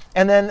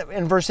 And then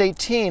in verse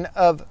 18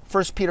 of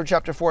 1 Peter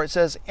chapter 4, it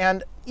says,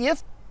 "And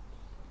if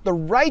the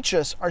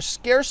righteous are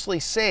scarcely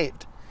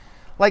saved,"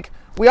 like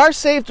we are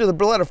saved through the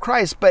blood of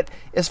Christ, but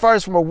as far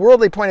as from a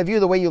worldly point of view,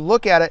 the way you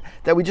look at it,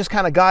 that we just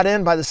kind of got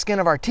in by the skin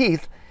of our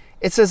teeth,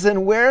 it says,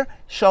 "Then where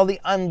shall the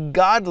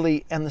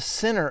ungodly and the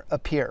sinner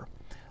appear?"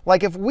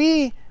 Like if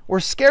we were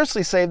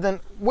scarcely saved, then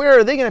where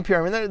are they going to appear?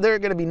 I mean, they're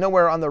going to be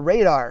nowhere on the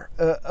radar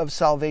of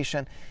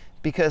salvation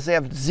because they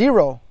have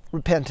zero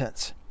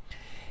repentance.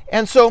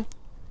 And so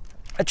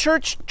a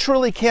church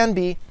truly can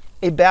be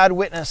a bad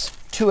witness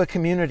to a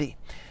community.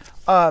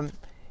 There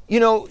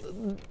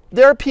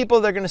are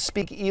people that are going to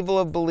speak evil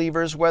of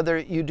believers, whether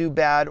you do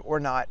bad or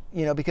not,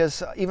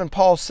 because even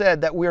Paul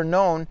said that we're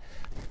known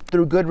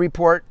through good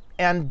report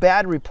and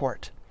bad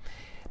report.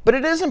 But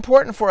it is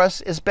important for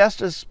us as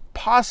best as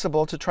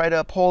possible to try to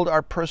uphold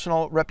our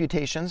personal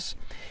reputations.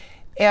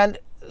 And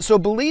so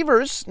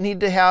believers need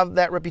to have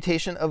that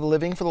reputation of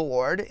living for the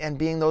Lord and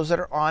being those that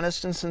are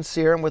honest and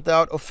sincere and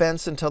without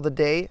offense until the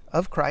day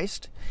of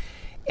Christ.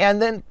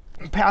 And then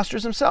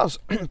pastors themselves,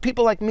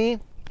 people like me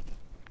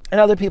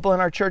and other people in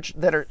our church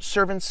that are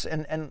servants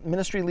and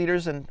ministry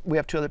leaders, and we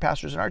have 2 other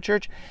pastors in our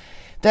church,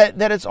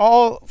 that it's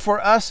all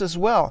for us as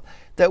well,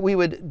 that we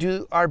would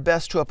do our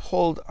best to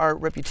uphold our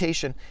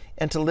reputation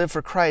and to live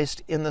for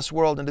Christ in this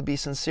world and to be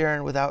sincere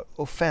and without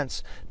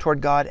offense toward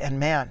God and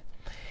man.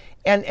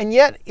 And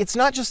yet, it's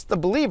not just the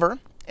believer,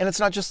 and it's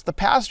not just the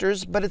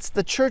pastors, but it's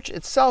the church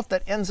itself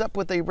that ends up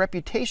with a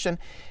reputation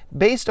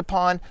based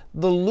upon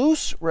the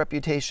loose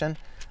reputation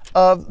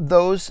of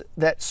those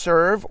that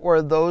serve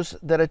or those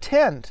that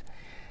attend.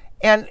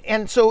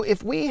 And so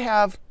if we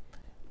have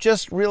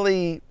just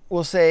really,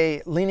 we'll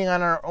say, leaning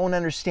on our own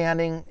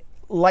understanding,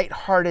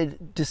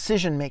 lighthearted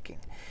decision making,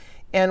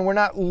 and we're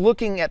not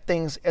looking at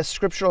things as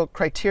scriptural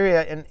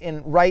criteria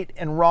in right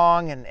and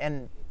wrong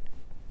and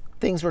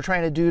things we're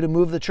trying to do to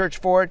move the church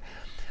forward,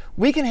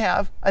 we can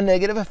have a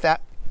negative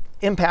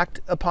impact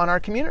upon our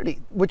community,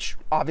 which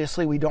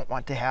obviously we don't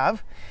want to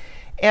have.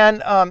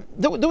 And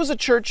there was a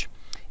church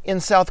in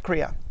South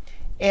Korea,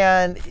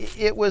 and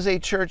it was a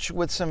church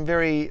with some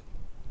very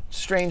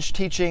strange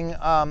teaching.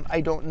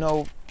 I don't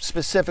know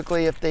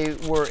specifically if they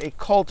were a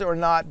cult or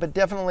not, but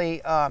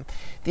definitely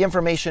the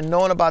information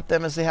known about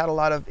them is they had a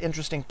lot of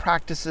interesting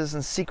practices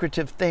and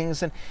secretive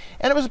things. And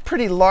it was a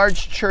pretty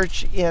large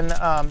church in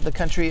the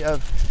country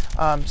of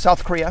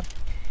South Korea.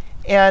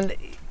 And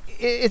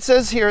it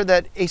says here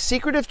that a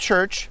secretive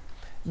church,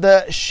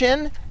 the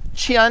Shin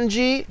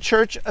Cheonji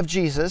Church of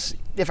Jesus,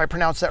 if I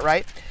pronounce that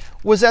right,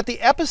 was at the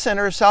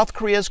epicenter of South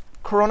Korea's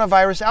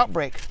coronavirus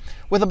outbreak,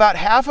 with about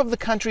half of the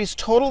country's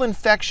total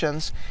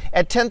infections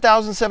at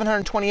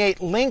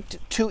 10,728 linked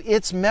to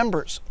its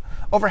members.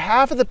 Over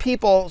half of the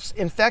people's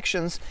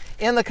infections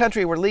in the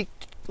country were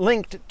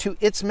linked to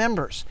its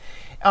members.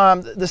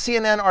 The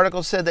CNN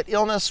article said that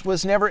illness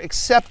was never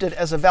accepted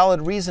as a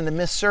valid reason to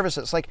miss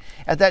services. Like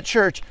at that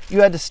church,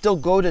 you had to still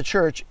go to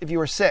church if you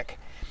were sick.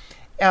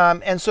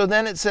 And so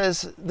then it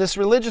says this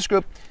religious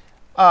group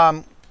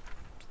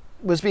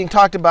was being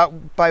talked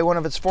about by one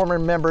of its former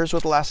members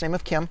with the last name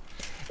of Kim.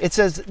 It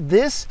says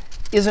this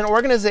is an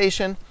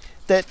organization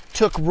that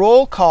took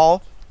roll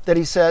call, that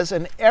he says,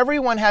 and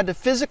everyone had to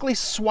physically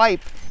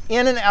swipe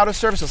in and out of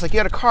services. Like you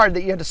had a card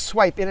that you had to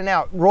swipe in and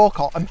out, roll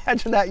call.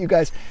 Imagine that, you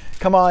guys.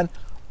 Come on.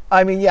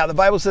 I mean, yeah, the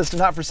Bible says to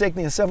not forsake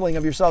the assembling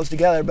of yourselves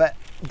together, but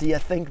do you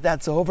think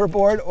that's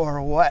overboard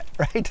or what,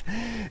 right?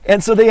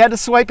 And so they had to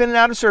swipe in and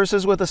out of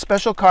services with a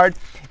special card.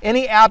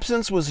 Any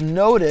absence was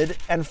noted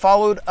and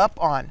followed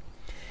up on.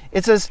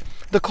 It says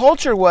the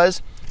culture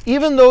was,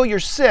 even though you're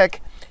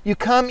sick, you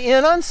come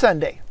in on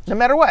Sunday, no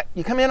matter what,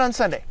 you come in on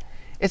Sunday.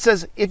 It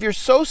says if you're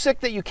so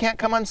sick that you can't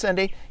come on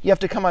Sunday, you have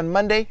to come on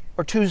Monday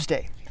or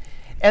Tuesday.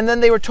 And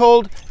then they were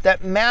told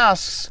that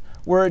masks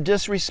were a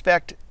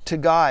disrespect to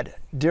God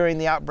during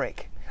the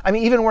outbreak. I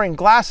mean, even wearing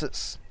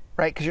glasses,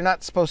 right? Because you're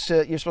supposed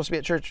to be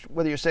at church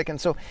whether you're sick. And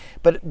so,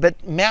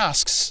 but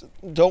masks,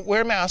 don't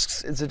wear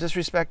masks. It's a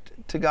disrespect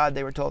to God,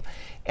 they were told.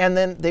 And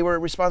then they were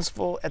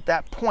responsible at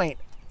that point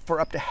for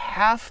up to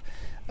half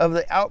of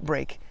the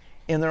outbreak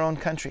in their own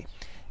country.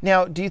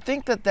 Now, do you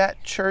think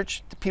that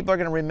church, people are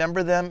going to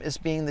remember them as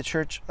being the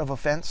church of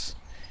offense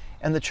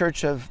and the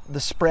church of the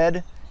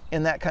spread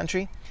in that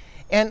country?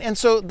 And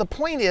so the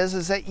point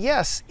is that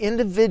yes,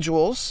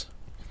 individuals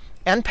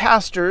and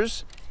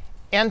pastors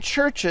and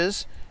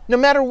churches, no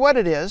matter what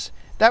it is,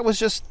 that was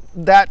just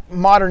that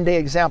modern day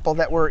example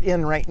that we're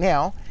in right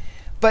now.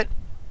 But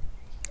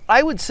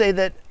I would say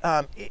that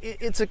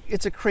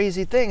it's a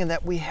crazy thing, and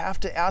that we have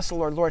to ask the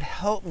Lord, Lord,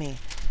 help me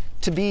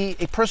to be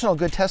a personal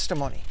good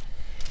testimony.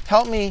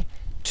 Help me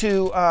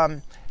to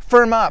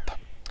firm up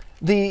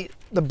the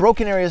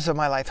broken areas of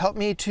my life. Help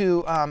me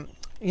to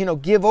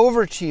give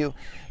over to you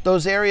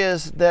those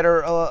areas that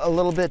are a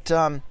little bit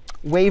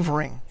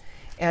wavering,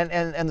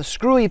 and the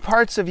screwy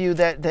parts of you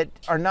that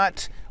are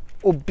not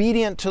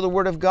obedient to the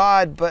Word of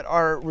God, but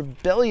are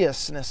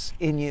rebelliousness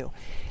in you.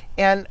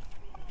 And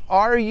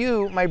are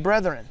you, my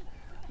brethren,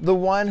 the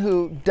one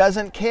who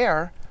doesn't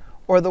care,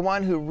 or the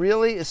one who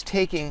really is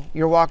taking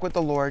your walk with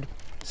the Lord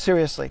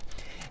seriously?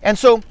 And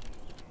so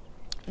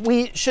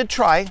we should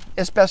try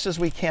as best as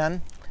we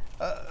can,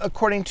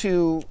 according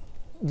to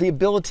the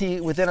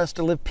ability within us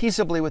to live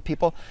peaceably with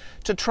people,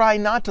 to try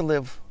not to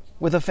live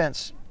with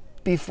offense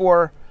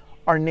before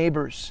our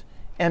neighbors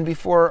and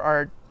before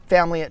our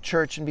family at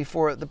church and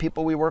before the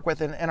people we work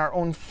with and our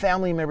own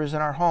family members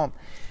in our home.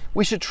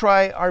 We should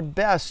try our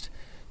best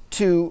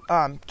to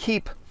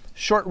keep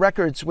short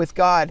records with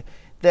God,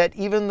 that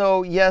even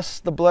though, yes,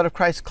 the blood of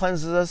Christ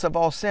cleanses us of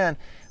all sin,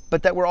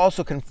 but that we're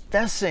also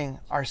confessing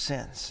our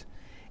sins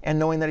and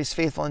knowing that He's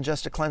faithful and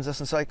just to cleanse us.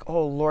 And so like,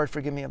 oh Lord,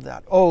 forgive me of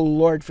that. Oh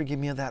Lord, forgive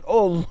me of that.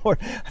 Oh Lord,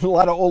 a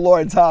lot of oh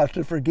Lords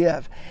to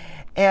forgive.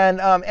 And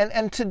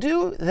to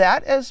do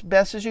that as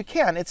best as you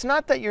can. It's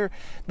not that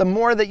the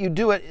more that you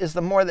do it is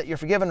the more that you're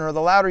forgiven, or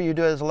the louder you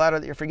do it is the louder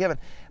that you're forgiven.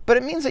 But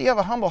it means that you have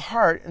a humble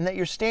heart and that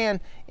you're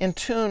staying in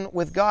tune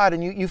with God,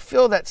 and you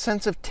feel that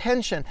sense of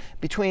tension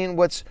between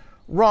what's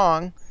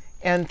wrong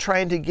and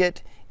trying to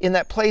get in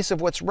that place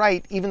of what's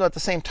right, even though at the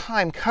same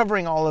time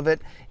covering all of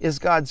it is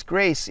God's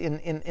grace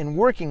in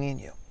working in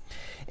you.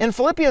 In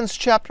Philippians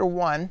chapter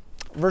 1,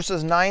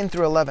 verses 9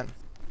 through 11.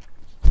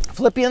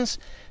 Philippians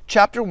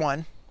chapter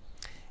 1,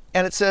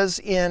 and it says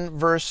in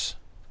verse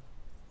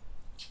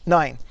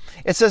 9,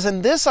 it says,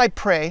 "In this I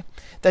pray,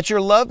 that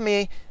your love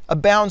may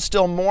abound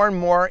still more and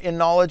more in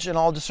knowledge and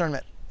all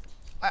discernment."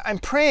 I'm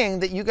praying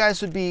that you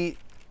guys would be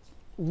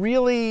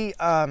really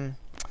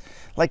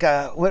like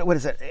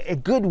a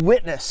good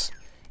witness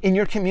in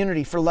your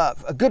community for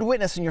love, a good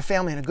witness in your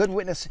family, and a good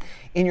witness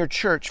in your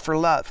church for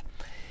love.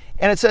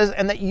 And it says,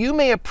 and that you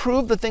may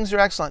approve the things that are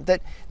excellent,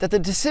 that the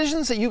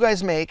decisions that you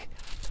guys make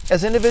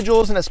as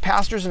individuals and as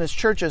pastors and as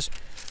churches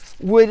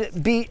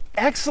would be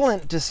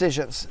excellent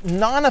decisions,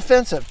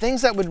 non-offensive,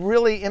 things that would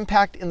really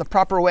impact in the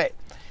proper way.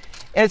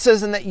 And it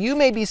says, and that you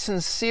may be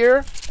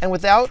sincere and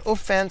without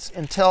offense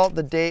until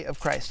the day of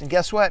Christ. And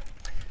guess what?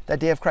 That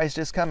day of Christ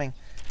is coming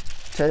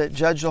to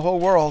judge the whole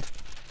world.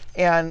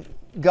 And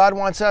God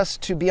wants us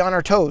to be on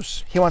our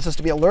toes. He wants us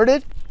to be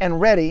alerted and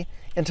ready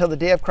until the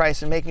day of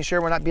Christ, and making sure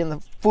we're not being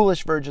the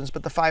foolish virgins,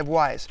 but the 5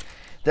 wise.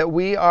 That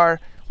we are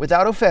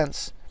without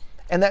offense,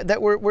 and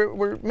that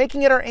we're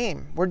making it our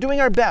aim. We're doing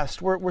our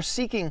best. We're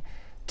seeking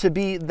to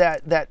be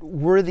that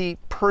worthy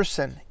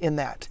person in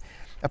that,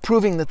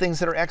 approving the things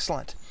that are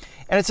excellent.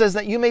 And it says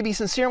that you may be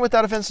sincere and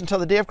without offense until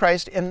the day of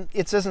Christ. And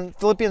it says in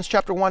Philippians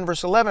chapter 1,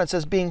 verse 11, it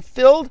says, being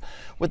filled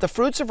with the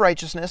fruits of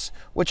righteousness,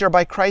 which are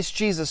by Christ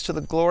Jesus, to the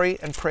glory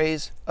and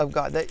praise of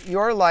God. That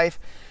your life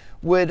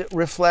would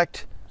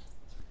reflect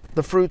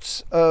the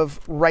fruits of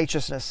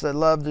righteousness, the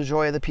love, the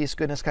joy, the peace,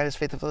 goodness, kindness,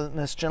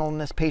 faithfulness,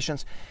 gentleness,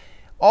 patience.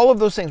 All of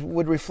those things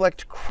would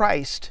reflect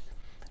Christ,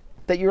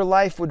 that your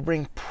life would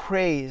bring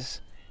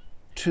praise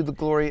to the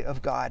glory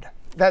of God.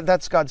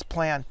 That's God's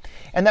plan.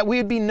 And that we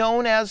would be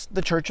known as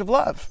the church of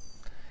love.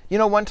 You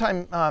know, one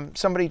time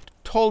somebody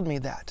told me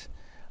that.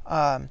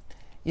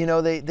 You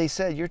know, they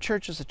said, your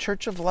church is a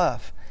church of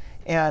love.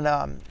 And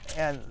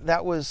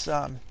that was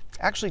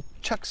actually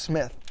Chuck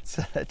Smith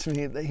said that to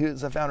me. He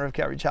was the founder of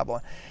Calvary Chapel.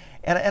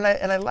 And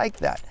I like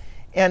that.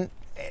 And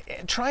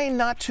trying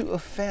not to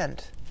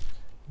offend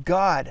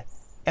God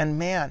and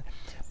man.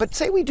 But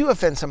say we do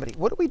offend somebody.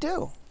 What do we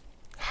do?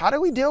 How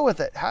do we deal with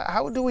it?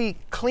 How do we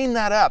clean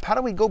that up? How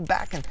do we go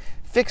back and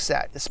fix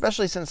that?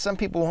 Especially since some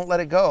people won't let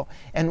it go.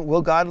 And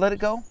will God let it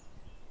go?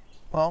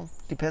 Well,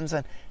 depends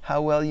on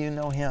how well you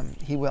know him.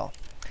 He will.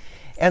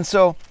 And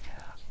so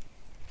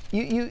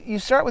you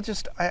start with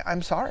just,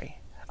 I'm sorry.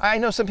 I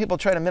know some people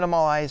try to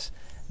minimize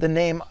the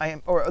name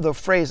or the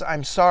phrase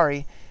I'm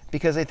sorry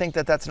because they think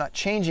that that's not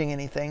changing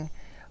anything.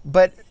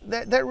 But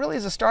that really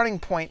is a starting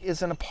point,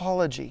 is an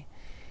apology.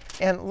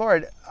 And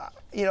Lord,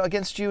 you know,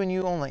 against you and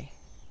you only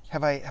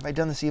have I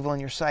done this evil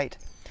in your sight.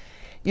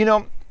 You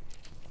know,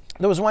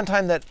 there was one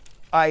time that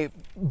I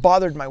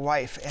bothered my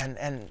wife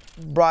and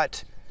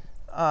brought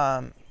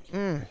the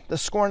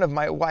scorn of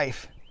my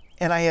wife.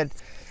 And I had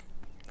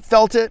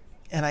felt it,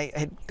 and I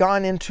had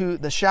gone into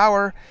the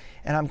shower,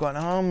 and I'm going,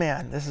 oh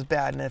man, this is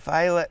bad. And if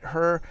I let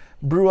her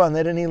brew on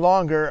that any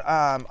longer,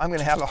 I'm going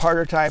to have a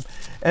harder time.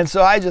 And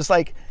so I just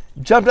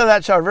jumped out of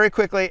that shower very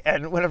quickly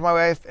and went up to my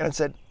wife and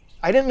said,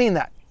 I didn't mean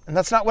that. And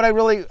that's not what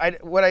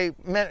what I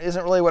meant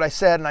isn't really what I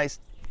said.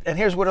 And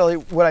here's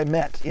what I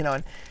meant, you know,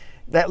 and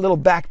that little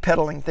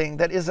backpedaling thing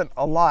that isn't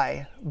a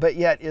lie, but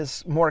yet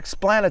is more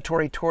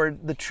explanatory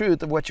toward the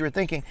truth of what you were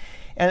thinking,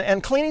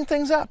 and cleaning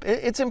things up.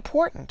 It's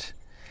important.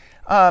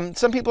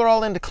 Some people are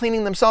all into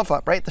cleaning themselves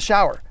up, right? The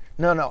shower.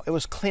 No, it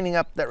was cleaning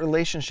up that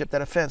relationship,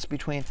 that offense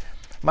between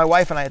my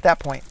wife and I at that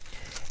point.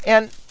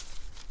 And,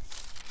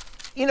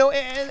 you know,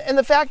 and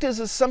the fact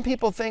is some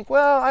people think,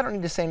 well, I don't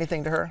need to say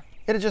anything to her.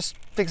 It'll just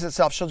fix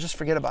itself. She'll just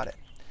forget about it.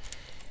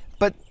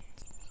 But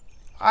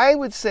I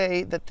would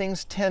say that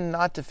things tend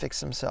not to fix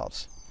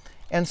themselves.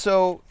 And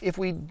so if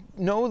we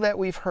know that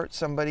we've hurt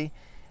somebody,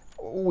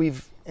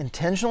 we've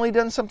intentionally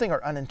done something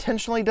or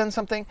unintentionally done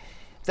something,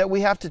 that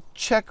we have to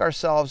check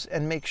ourselves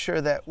and make sure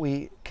that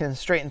we can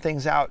straighten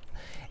things out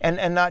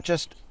and not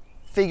just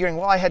figuring,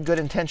 well, I had good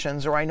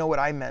intentions or I know what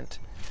I meant.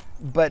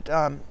 But,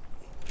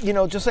 you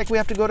know, just like we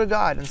have to go to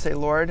God and say,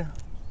 Lord,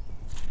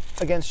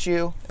 against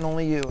you and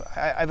only you,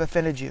 I've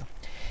offended you.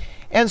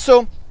 And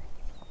so,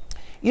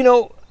 you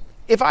know,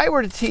 if I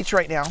were to teach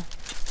right now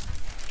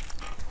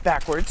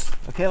backwards,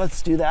 okay,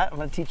 let's do that. I'm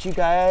going to teach you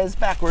guys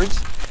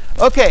backwards.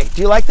 Okay,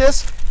 do you like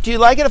this? Do you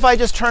like it if I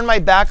just turn my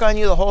back on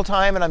you the whole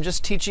time and I'm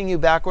just teaching you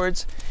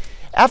backwards?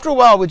 After a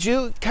while, would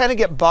you kind of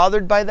get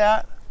bothered by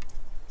that?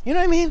 You know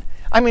what I mean?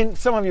 I mean,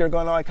 some of you are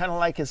going, oh, I kind of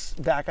like his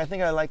back. I've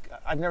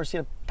never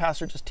seen a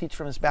pastor just teach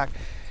from his back.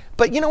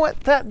 But you know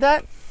what?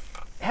 That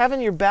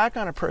having your back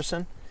on a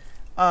person,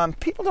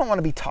 people don't want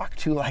to be talked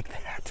to like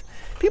that.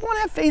 People want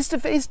to have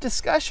face-to-face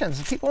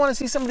discussions. People want to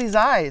see somebody's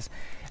eyes.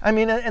 I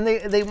mean, and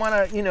they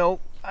want to, you know,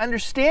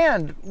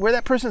 understand where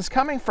that person's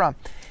coming from.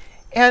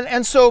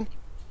 And so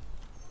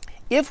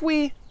if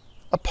we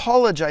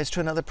apologize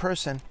to another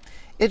person,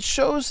 it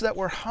shows that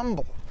we're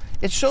humble.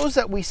 It shows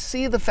that we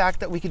see the fact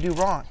that we could do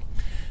wrong.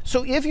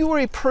 So if you were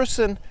a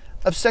person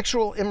of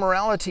sexual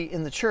immorality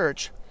in the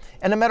church,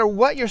 and no matter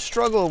what your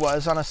struggle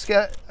was on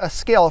a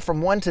scale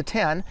from 1 to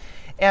 10,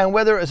 and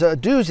whether it was a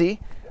doozy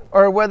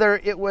or whether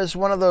it was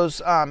one of those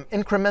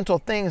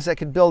incremental things that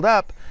could build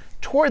up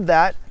toward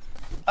that,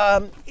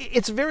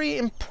 it's very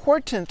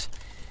important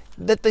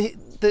that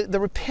the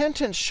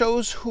repentance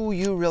shows who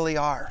you really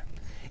are.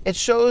 It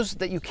shows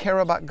that you care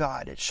about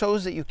God. It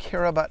shows that you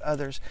care about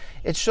others.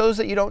 It shows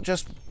that you don't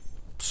just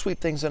sweep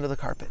things under the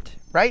carpet,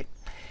 right?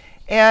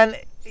 And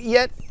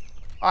yet,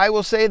 I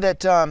will say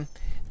that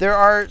there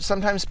are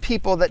sometimes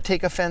people that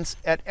take offense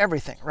at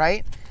everything,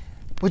 right?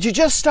 Would you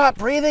just stop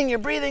breathing? You're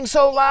breathing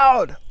so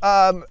loud.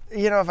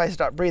 If I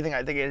stopped breathing,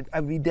 I think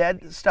I'd be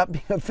dead. Stop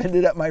being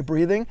offended at my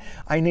breathing.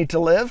 I need to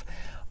live.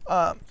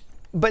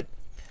 But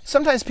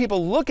sometimes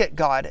people look at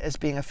God as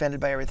being offended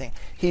by everything.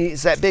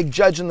 He's that big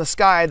judge in the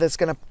sky that's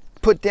going to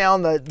put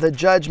down the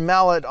judge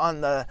mallet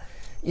on the,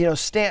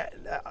 stand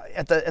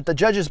at the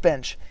judge's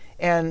bench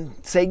and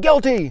say,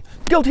 guilty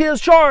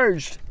as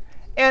charged.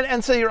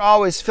 And so you're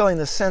always feeling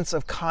the sense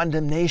of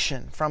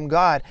condemnation from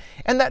God.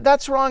 And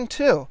that's wrong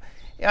too.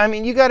 I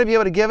mean, you got to be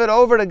able to give it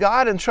over to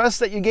God and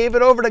trust that you gave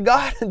it over to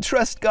God and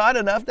trust God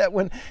enough that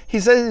when He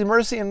says He's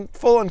mercy and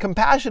full and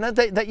compassionate,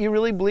 that you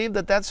really believe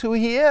that that's who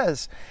He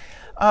is.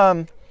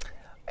 And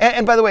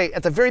by the way,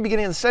 at the very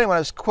beginning of the study, when I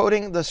was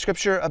quoting the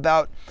scripture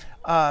about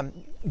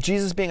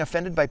Jesus being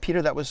offended by Peter,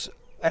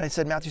 and I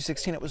said Matthew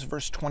 16, it was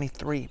verse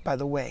 23, by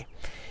the way,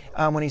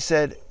 when He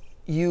said,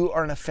 you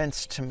are an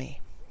offense to me.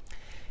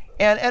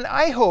 And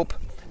I hope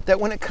that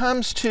when it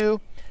comes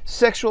to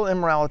sexual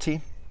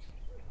immorality,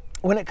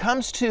 when it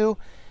comes to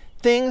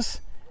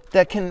things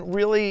that can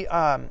really,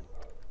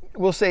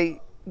 we'll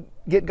say,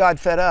 get God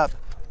fed up,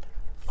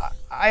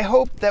 I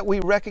hope that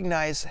we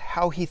recognize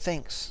how He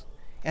thinks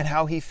and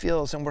how He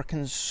feels, and we're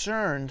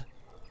concerned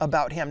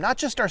about Him. Not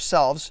just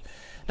ourselves,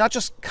 not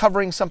just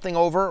covering something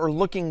over or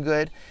looking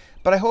good,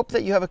 but I hope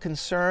that you have a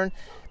concern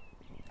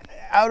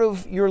out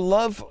of your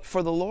love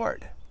for the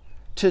Lord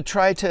to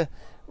try to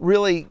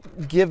really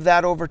give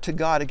that over to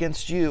God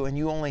against you. And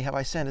you only have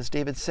I sinned, as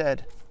David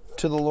said,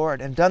 to the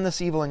Lord, and done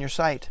this evil in your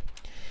sight.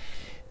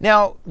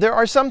 Now, there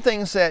are some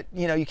things that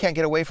you can't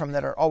get away from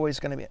that are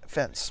always going to be an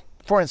offense.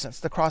 For instance,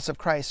 the cross of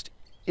Christ,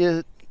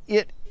 it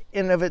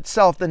in of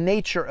itself, the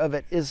nature of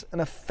it is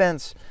an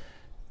offense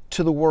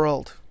to the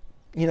world.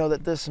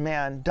 That this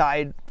man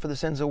died for the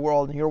sins of the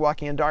world, and you're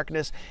walking in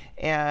darkness,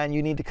 and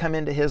you need to come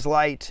into His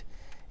light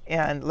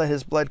and let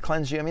His blood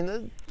cleanse you. I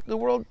mean, the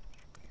world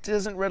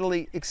doesn't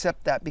readily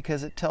accept that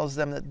because it tells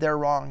them that they're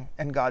wrong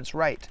and God's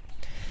right.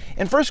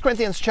 In 1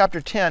 Corinthians chapter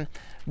 10,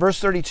 verse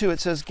 32, it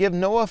says, give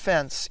no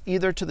offense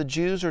either to the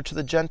Jews or to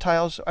the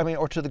Gentiles,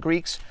 or to the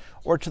Greeks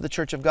or to the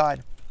church of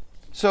God.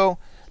 So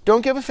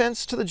don't give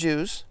offense to the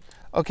Jews,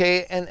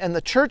 okay? And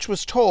the church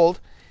was told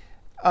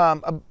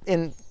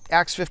in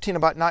Acts 15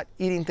 about not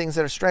eating things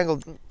that are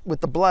strangled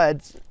with the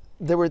blood.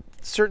 There were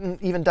certain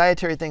even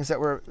dietary things that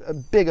were a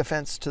big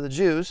offense to the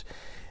Jews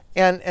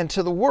and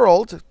to the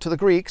world, to the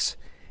Greeks,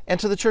 and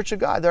to the church of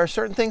God. There are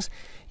certain things,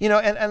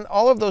 and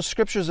all of those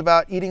scriptures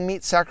about eating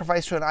meat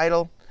sacrificed to an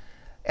idol,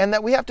 and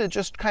that we have to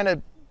just kind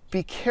of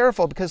be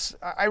careful, because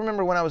I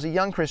remember when I was a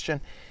young Christian,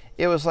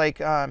 it was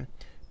like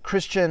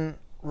Christian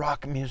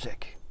rock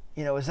music.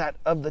 Is that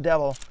of the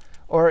devil,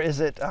 or is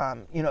it,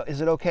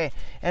 is it okay?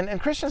 And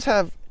Christians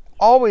have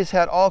always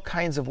had all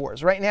kinds of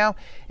wars. Right now,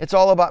 it's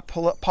all about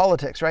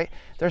politics, right?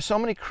 There's so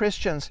many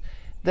Christians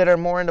that are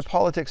more into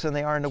politics than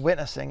they are into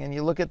witnessing. And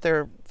you look at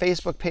their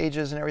Facebook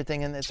pages and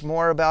everything, and it's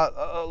more about,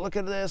 oh, look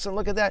at this and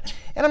look at that.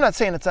 And I'm not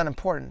saying it's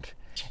unimportant.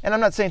 And I'm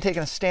not saying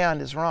taking a stand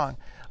is wrong.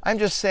 I'm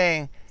just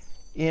saying,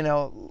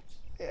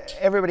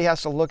 everybody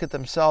has to look at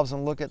themselves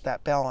and look at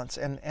that balance.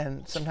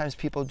 And sometimes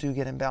people do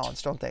get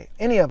imbalanced, don't they?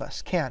 Any of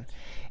us can.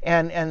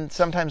 And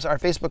sometimes our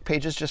Facebook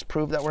pages just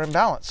prove that we're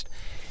imbalanced.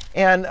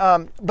 And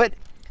but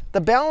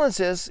the balance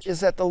is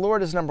that the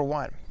Lord is number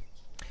one.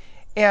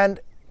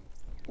 And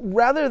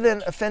rather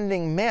than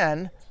offending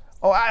men,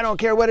 oh, I don't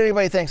care what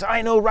anybody thinks,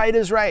 I know right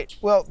is right.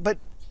 Well, but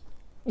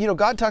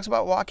God talks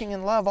about walking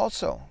in love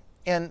also,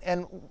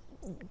 and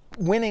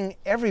winning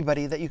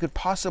everybody that you could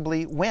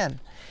possibly win.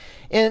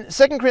 In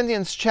 2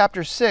 Corinthians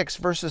chapter 6,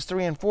 verses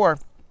 3 and 4,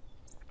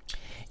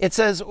 it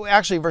says,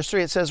 actually verse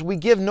 3, it says, we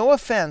give no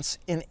offense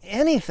in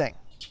anything.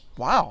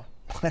 Wow,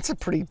 that's a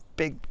pretty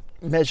big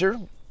measure.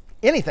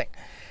 Anything.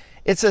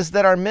 It says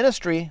that our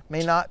ministry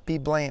may not be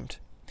blamed.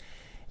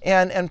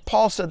 And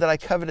Paul said that I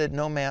coveted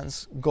no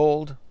man's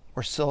gold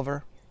or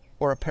silver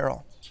or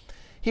apparel.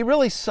 He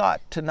really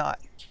sought to not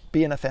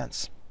be an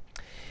offense.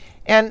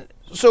 And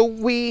so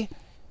we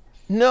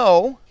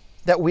know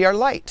that we are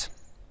light,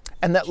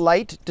 and that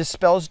light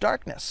dispels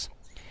darkness,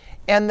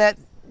 and that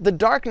the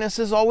darkness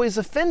is always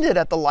offended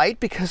at the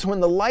light, because when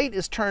the light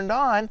is turned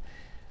on,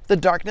 the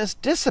darkness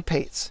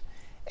dissipates.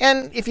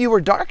 And if you were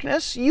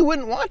darkness, you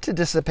wouldn't want to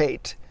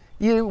dissipate.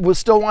 You would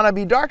still want to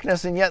be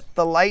darkness, and yet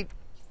the light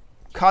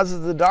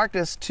causes the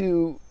darkness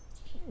to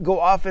go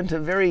off into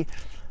very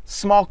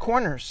small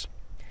corners.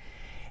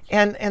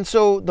 And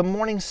so the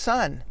morning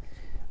sun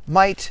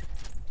might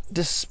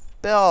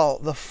dispel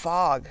the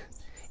fog.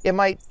 It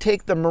might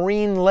take the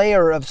marine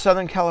layer of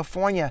Southern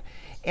California,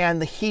 and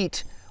the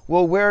heat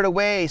will wear it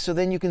away, so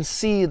then you can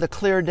see the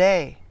clear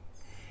day.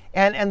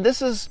 And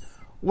this is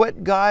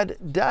what God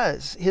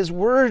does. His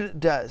word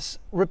does.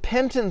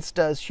 Repentance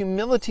does.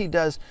 Humility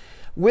does.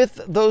 With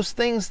those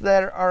things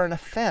that are an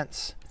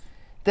offense,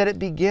 that it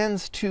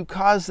begins to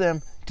cause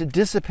them to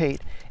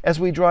dissipate as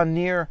we draw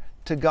near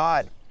to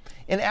God.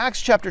 In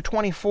Acts chapter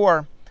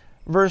 24,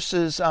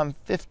 verses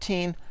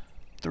 15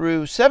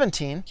 through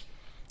 17,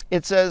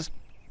 it says,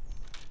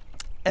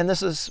 and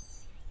this is,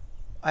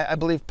 I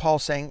believe Paul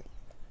saying,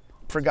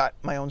 forgot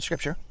my own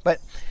scripture, but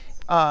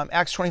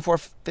Acts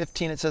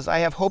 24:15, it says, I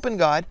have hope in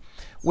God,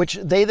 which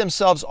they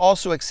themselves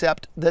also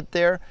accept, that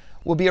there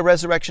will be a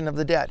resurrection of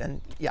the dead.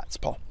 And yeah, it's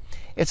Paul.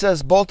 It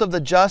says, both of the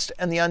just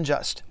and the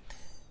unjust.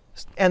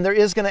 And there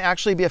is going to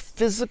actually be a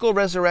physical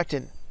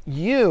resurrection.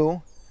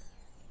 You,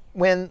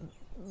 when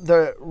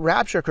the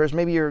rapture occurs,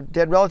 maybe your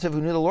dead relative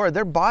who knew the Lord,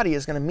 their body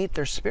is going to meet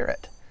their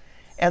spirit.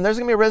 And there's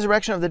going to be a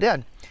resurrection of the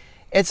dead.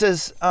 It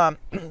says,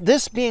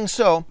 this being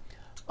so,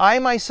 I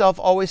myself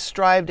always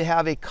strive to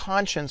have a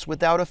conscience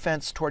without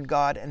offense toward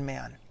God and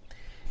man.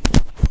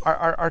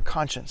 Our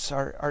conscience,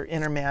 our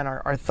inner man,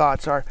 our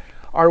thoughts,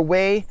 our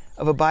way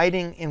of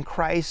abiding in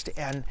Christ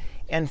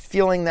and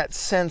feeling that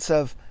sense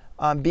of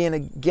being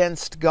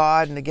against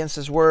God and against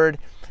His Word,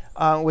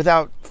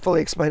 without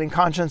fully explaining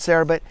conscience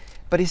there. But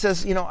he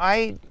says,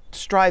 I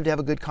strive to have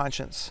a good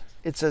conscience.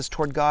 It says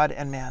toward God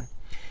and man.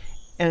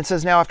 And it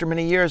says, now after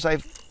many years,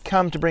 I've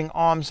come to bring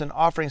alms and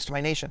offerings to my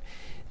nation.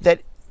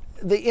 That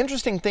the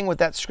interesting thing with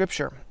that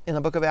scripture in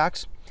the book of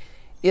Acts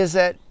is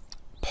that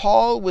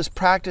Paul was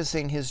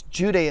practicing his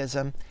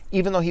Judaism,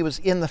 even though he was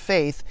in the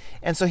faith.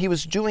 And so he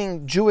was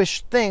doing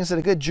Jewish things that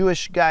a good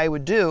Jewish guy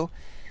would do.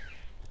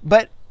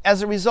 But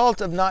as a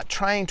result of not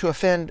trying to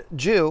offend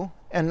Jew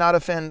and not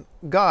offend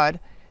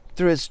God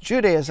through his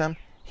Judaism,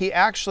 he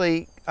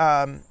actually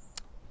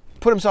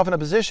put himself in a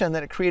position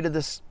that it created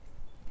this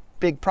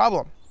big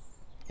problem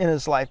in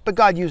his life. But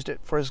God used it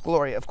for His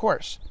glory, of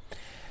course.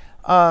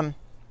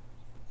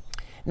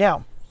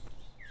 Now,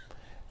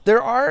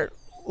 there are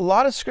a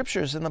lot of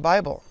scriptures in the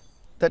Bible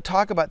that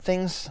talk about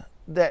things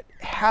that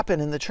happen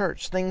in the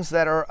church, things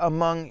that are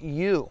among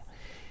you.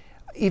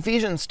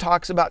 Ephesians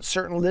talks about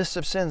certain lists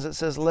of sins. It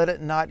says, let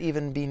it not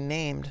even be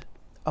named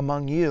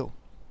among you.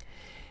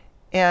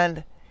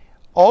 And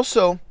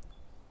also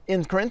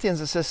in Corinthians,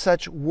 it says,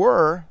 such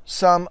were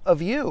some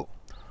of you.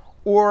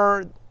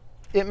 Or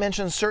it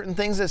mentions certain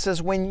things that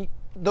says, when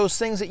those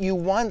things that you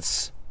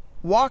once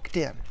walked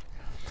in.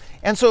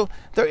 And so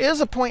there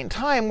is a point in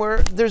time where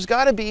there's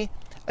got to be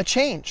a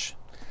change.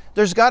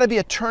 There's got to be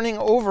a turning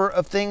over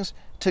of things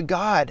to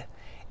God,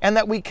 and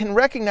that we can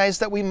recognize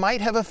that we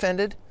might have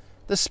offended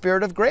the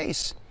Spirit of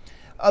grace.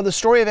 The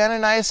story of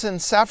Ananias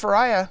and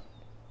Sapphira,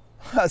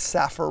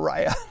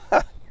 Sapphira.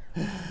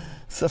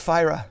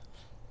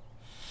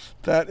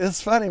 That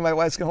is funny. My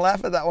wife's going to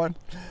laugh at that one.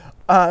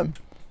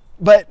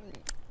 But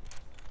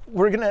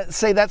we're going to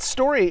say that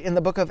story in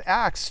the book of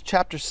Acts,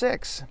 chapter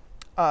 6,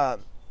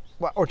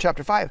 or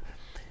chapter 5.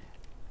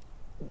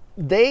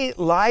 They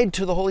lied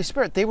to the Holy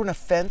Spirit. They were an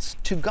offense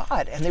to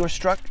God, and they were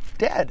struck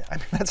dead. I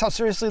mean, that's how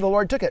seriously the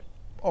Lord took it.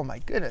 Oh my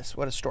goodness,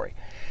 what a story.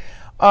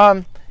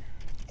 And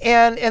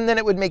then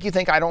it would make you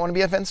think, I don't want to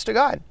be an offense to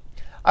God.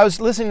 I was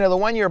listening to the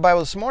One Year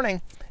Bible this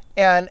morning,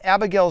 and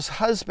Abigail's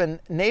husband,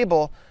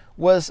 Nabal,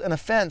 was an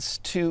offense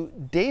to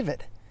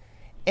David.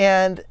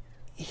 And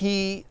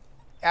he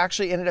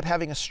actually ended up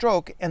having a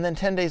stroke, and then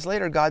 10 days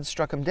later, God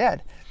struck him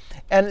dead.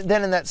 And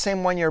then in that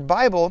same One Year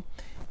Bible,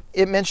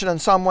 it mentioned in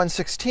Psalm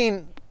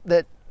 116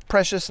 that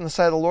precious in the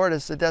sight of the Lord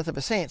is the death of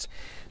His saints.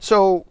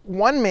 So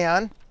one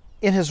man,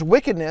 in his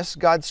wickedness,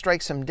 God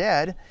strikes him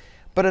dead,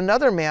 but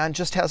another man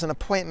just has an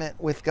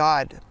appointment with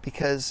God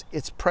because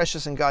it's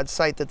precious in God's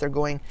sight that they're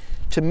going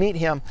to meet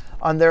Him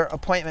on their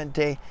appointment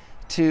day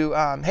to,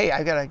 hey,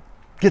 I got to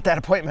get that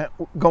appointment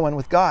going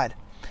with God.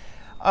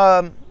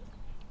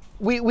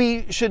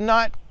 We should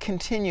not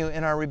continue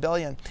in our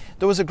rebellion.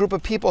 There was a group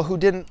of people who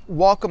didn't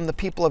welcome the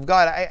people of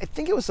God. I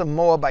think it was the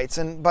Moabites.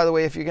 And by the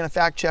way, if you're going to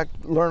fact check,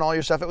 learn all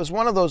your stuff, it was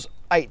one of those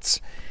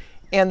ites.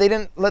 And they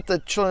didn't let the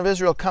children of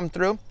Israel come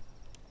through.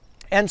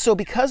 And so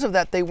because of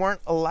that, they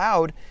weren't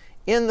allowed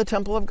in the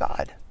temple of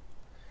God.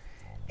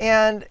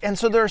 And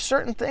so there are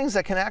certain things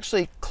that can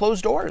actually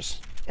close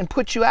doors and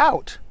put you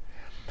out.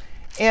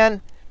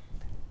 And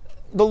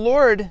the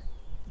Lord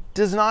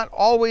does not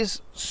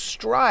always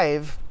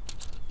strive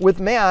with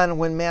man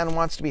when man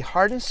wants to be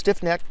hardened,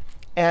 stiff-necked,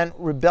 and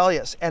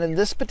rebellious. And in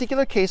this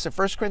particular case of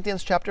 1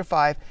 Corinthians chapter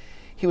 5,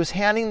 he was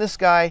handing this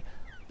guy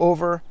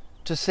over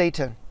to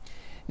Satan.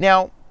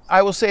 Now,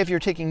 I will say, if you're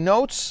taking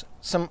notes,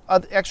 some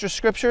other extra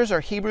scriptures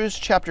are Hebrews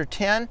chapter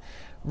 10,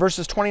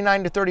 verses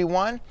 29 to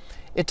 31.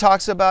 It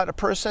talks about a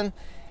person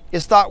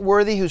is thought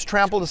worthy who's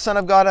trampled the Son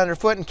of God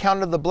underfoot and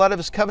counted the blood of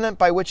His covenant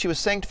by which he was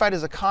sanctified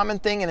as a common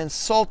thing and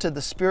insulted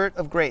the Spirit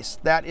of grace.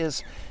 That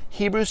is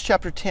Hebrews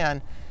chapter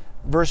 10,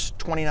 verse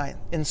 29.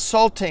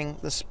 Insulting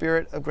the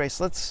Spirit of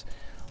grace. Let's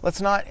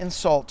not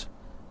insult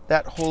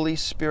that Holy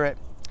Spirit.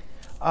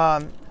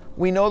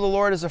 We know the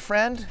Lord as a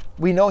friend.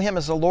 We know Him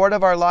as the Lord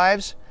of our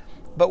lives,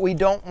 but we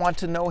don't want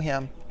to know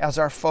Him as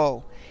our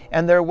foe.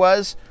 And there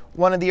was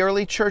one of the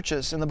early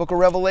churches in the book of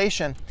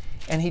Revelation,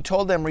 and he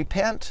told them,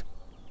 repent.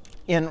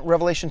 In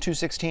Revelation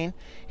 2:16,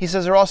 he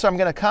says, or also I'm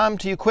going to come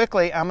to you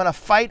quickly. I'm going to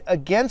fight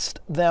against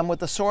them with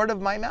the sword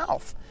of my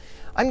mouth.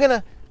 I'm going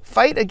to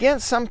fight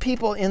against some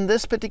people in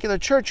this particular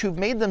church who've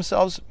made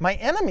themselves my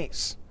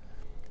enemies.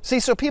 See,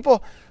 so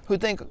people who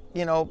think,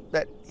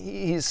 that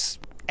he's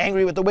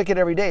angry with the wicked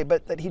every day,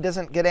 but that he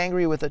doesn't get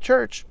angry with the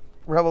church.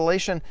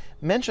 Revelation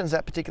mentions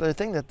that particular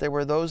thing, that there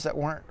were those that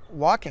weren't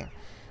walking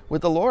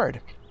with the Lord.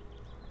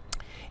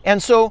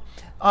 And so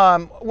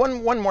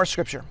one more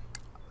scripture.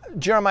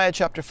 Jeremiah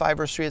chapter 5,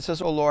 verse 3, it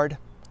says, O Lord,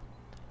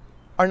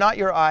 are not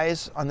your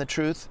eyes on the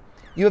truth?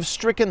 You have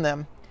stricken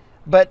them,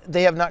 but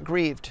they have not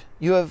grieved.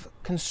 You have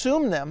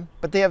consumed them,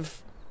 but they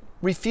have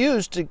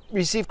refused to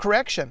receive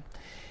correction.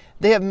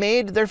 They have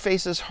made their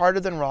faces harder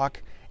than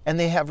rock, and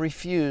they have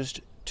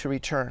refused to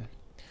return.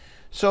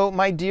 So,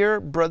 my dear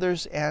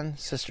brothers and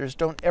sisters,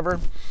 don't ever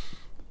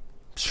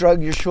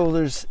shrug your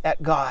shoulders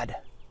at God.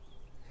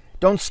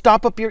 Don't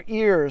stop up your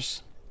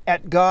ears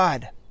at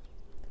God.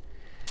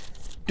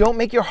 Don't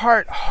make your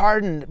heart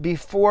hardened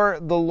before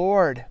the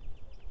Lord,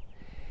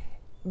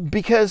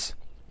 because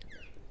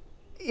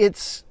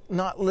it's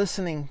not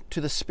listening to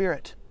the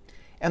Spirit.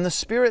 And the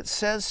Spirit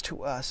says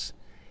to us,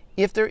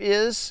 if there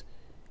is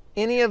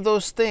any of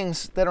those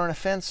things that are an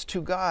offense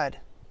to God,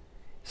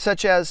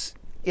 such as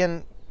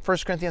in 1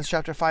 Corinthians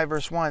chapter 5,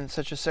 verse 1,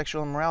 such as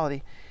sexual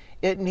immorality,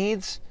 it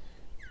needs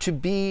to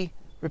be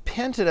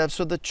repented of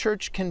so the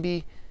church can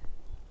be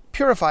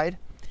purified,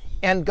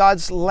 and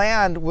God's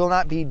land will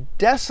not be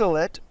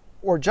desolate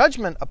or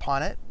judgment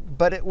upon it,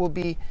 but it will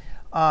be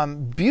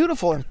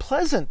beautiful and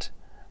pleasant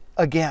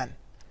again.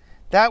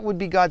 That would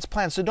be God's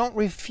plan. So don't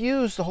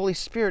refuse the Holy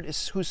Spirit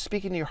who's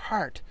speaking to your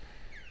heart,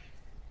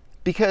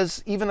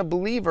 because even a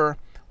believer,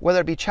 whether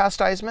it be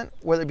chastisement,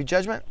 whether it be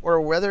judgment, or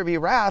whether it be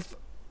wrath,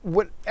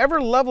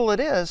 whatever level it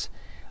is,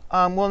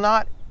 will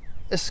not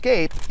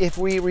escape if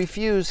we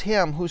refuse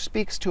him who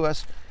speaks to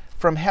us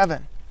from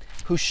heaven,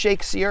 who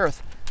shakes the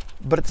earth.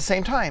 But at the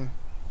same time,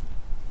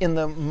 in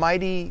the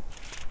mighty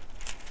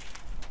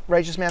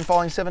righteous man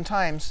falling 7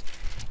 times,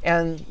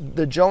 and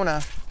the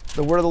Jonah,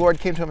 the word of the Lord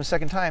came to him a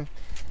second time,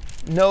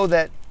 know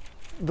that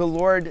the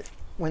Lord,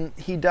 when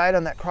he died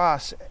on that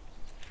cross,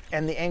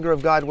 and the anger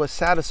of God was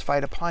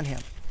satisfied upon him,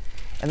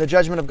 and the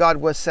judgment of God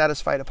was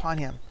satisfied upon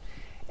him.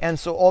 And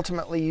so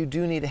ultimately you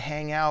do need to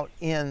hang out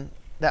in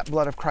that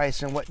blood of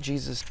Christ and what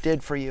Jesus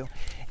did for you.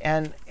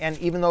 And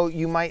even though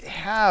you might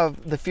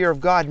have the fear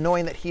of God,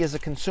 knowing that he is a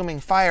consuming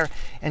fire,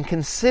 and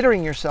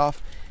considering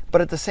yourself,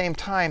 but at the same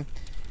time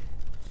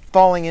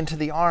falling into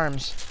the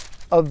arms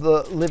of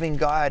the living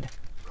God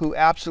who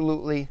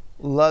absolutely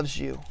loves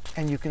you,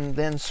 and you can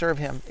then serve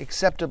him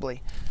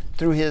acceptably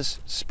through his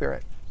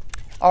Spirit.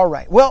 All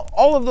right. Well,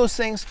 all of those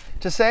things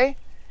to say,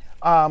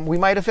 we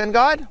might offend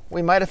God,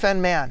 we might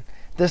offend man.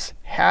 This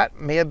hat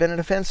may have been an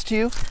offense to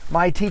you.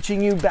 My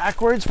teaching you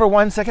backwards for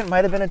 1 second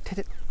might have been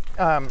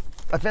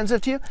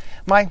offensive to you.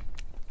 My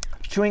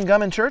chewing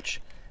gum in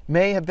church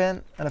may have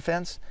been an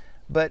offense,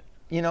 but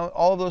you know,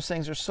 all of those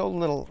things are so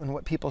little in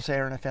what people say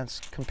are an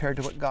offense compared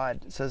to what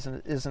God says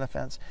is an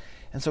offense.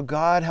 And so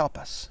God help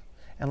us.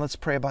 And let's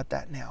pray about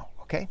that now,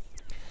 okay?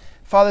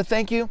 Father,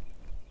 thank you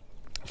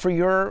for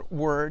your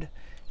word.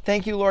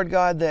 Thank you, Lord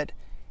God, that,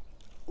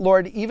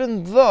 Lord,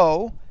 even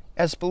though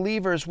as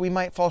believers we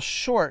might fall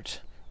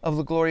short of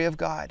the glory of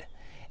God,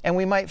 and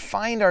we might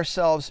find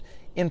ourselves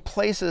in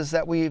places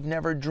that we've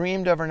never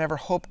dreamed of or never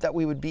hoped that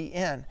we would be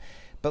in.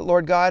 But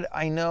Lord God,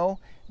 I know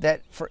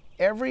that for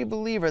every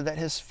believer that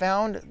has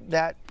found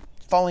that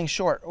falling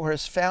short, or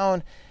has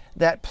found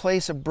that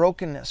place of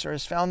brokenness, or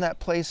has found that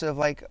place of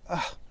like,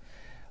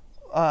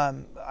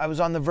 I was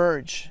on the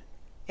verge.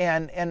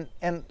 And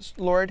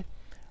Lord,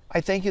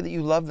 I thank you that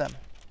you love them.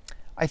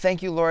 I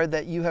thank you, Lord,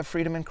 that you have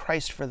freedom in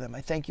Christ for them.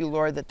 I thank you,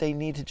 Lord, that they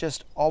need to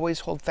just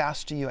always hold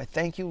fast to you. I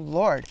thank you,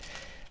 Lord,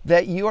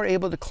 that you are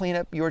able to clean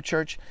up your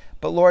church.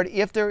 But Lord,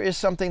 if there is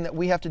something that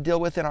we have to deal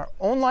with in our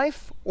own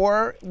life,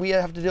 or we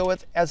have to deal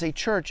with as a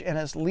church and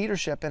as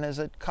leadership and as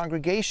a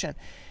congregation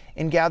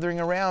in gathering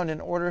around in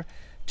order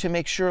to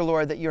make sure,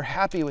 Lord, that you're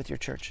happy with your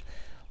church.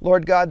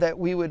 Lord God, that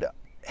we would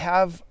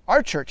have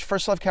our church,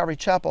 First Love Calvary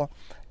Chapel,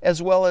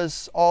 as well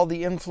as all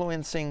the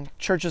influencing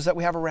churches that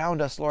we have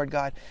around us, Lord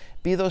God,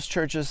 be those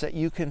churches that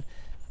you can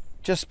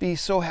just be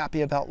so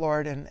happy about,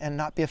 Lord, and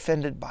not be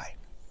offended by.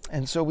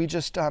 And so we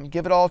just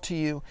give it all to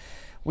you.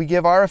 We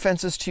give our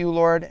offenses to you,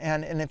 Lord.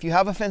 And if you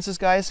have offenses,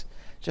 guys,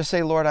 just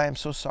say, Lord, I am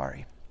so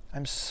sorry.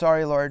 I'm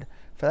sorry, Lord,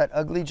 for that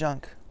ugly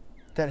junk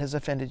that has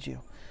offended you.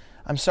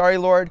 I'm sorry,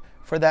 Lord,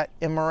 for that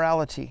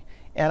immorality.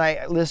 And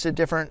I listed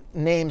different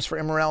names for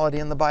immorality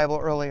in the Bible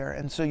earlier.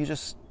 And so you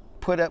just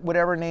put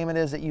whatever name it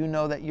is that you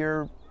know that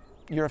your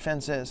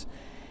offense is,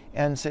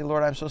 and say,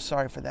 Lord, I'm so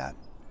sorry for that.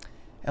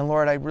 And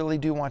Lord, I really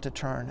do want to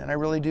turn, and I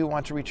really do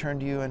want to return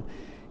to you.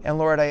 And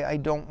Lord, I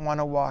don't want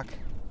to walk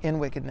in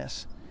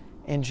wickedness.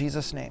 In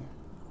Jesus' name,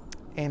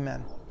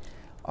 amen.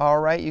 All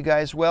right, you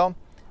guys. Well,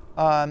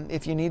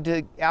 if you need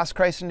to ask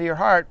Christ into your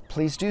heart,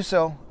 please do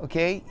so,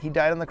 okay? He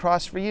died on the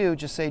cross for you.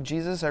 Just say,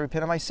 Jesus, I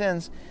repent of my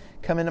sins.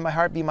 Come into my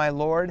heart, be my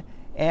Lord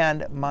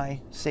and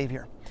my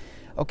Savior.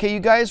 Okay, you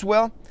guys.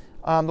 Well,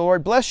 the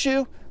Lord bless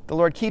you. The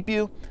Lord keep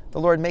you. The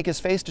Lord make his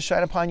face to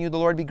shine upon you. The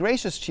Lord be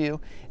gracious to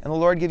you. And the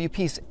Lord give you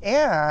peace.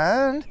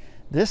 And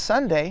this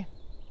Sunday,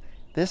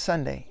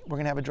 we're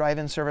going to have a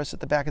drive-in service at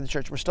the back of the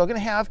church. We're still going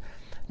to have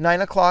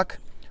 9 o'clock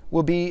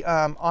will be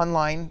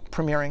online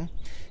premiering.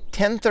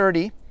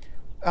 10:30.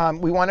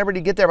 We want everybody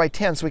to get there by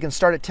 10 so we can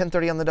start at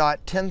 10:30 on the dot.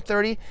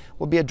 10:30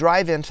 will be a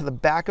drive-in to the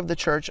back of the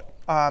church.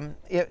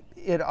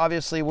 It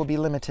obviously will be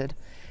limited.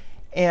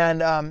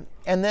 And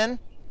then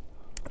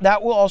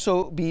that will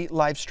also be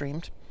live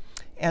streamed.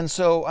 And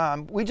so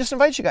we just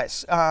invite you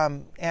guys.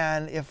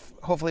 And if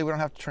hopefully we don't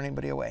have to turn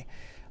anybody away.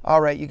 All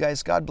right, you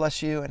guys, God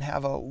bless you and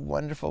have a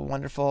wonderful,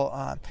 wonderful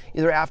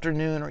either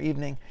afternoon or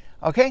evening.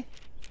 Okay?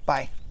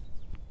 Bye.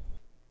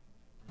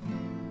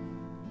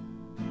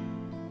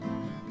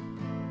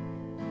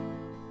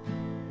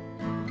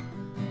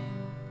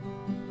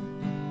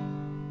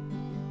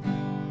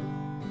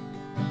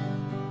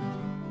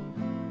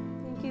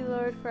 Thank you,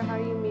 Lord, for how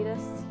you meet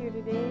us here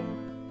today.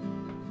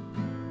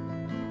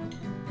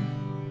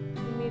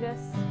 You meet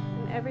us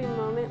in every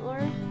moment,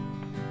 Lord.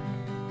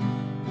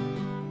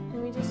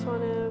 And we just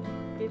want to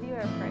give you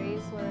our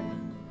praise, Lord.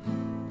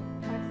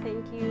 Our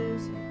thank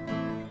yous,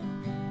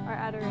 our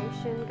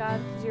adoration, God,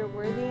 because you're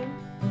worthy.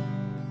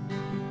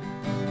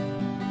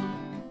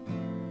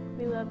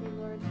 We love you,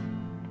 Lord.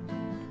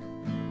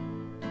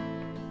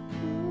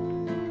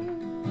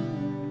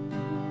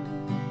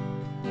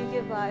 You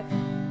give life.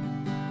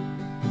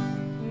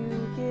 You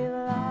give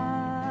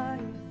life.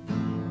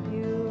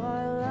 You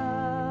are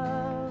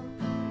love.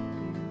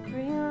 You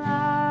bring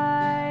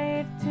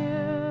light to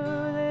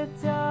the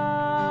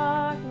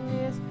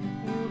darkness.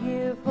 You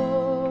give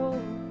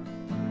hope.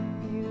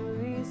 You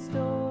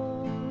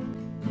restore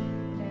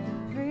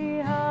every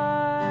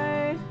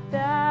heart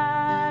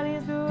that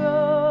is broken.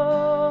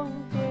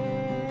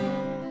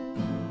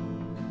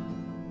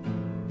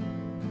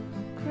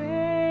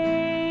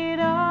 Great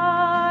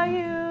are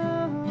you,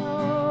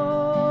 Lord.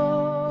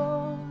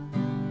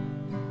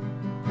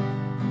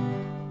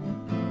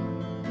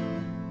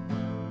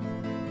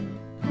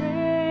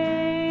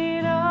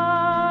 Great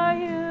are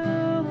you,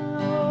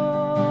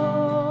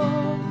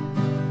 Lord.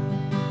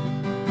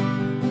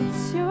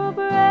 It's your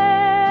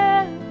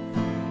breath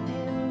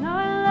in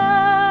our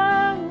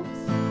lungs,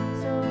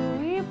 so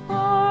we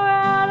pour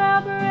out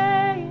our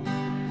praise,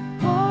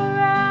 pour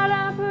out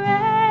our praise.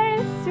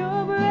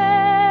 Your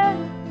breath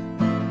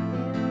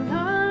in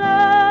our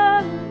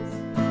lungs,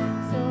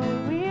 so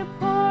we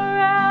pour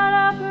out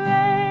our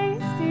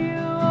praise to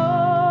you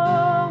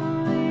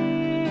only.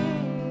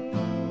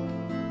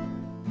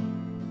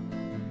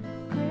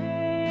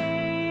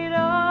 Great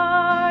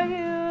are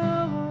you,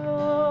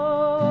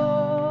 Lord.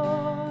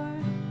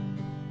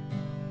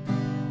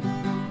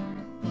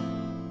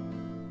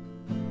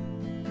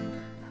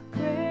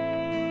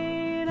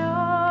 Great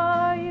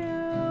are you,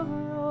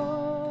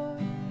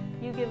 Lord.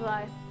 You give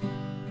life.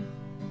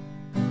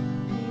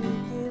 You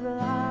give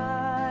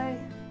life.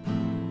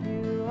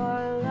 You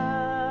are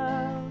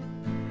love.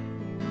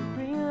 You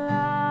bring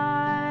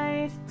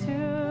light to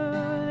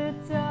the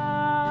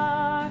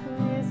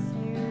darkness.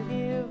 You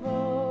give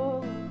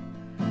hope.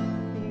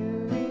 You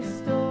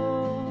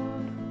restore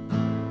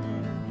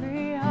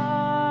every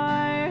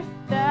heart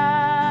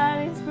that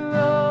is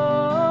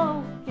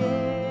broken.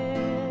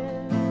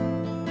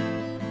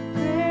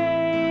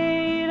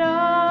 Great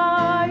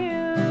are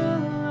you,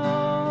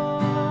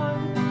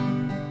 Lord.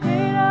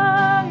 Great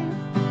are you.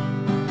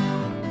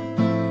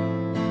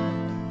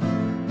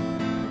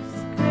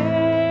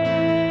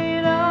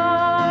 Great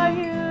are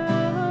you,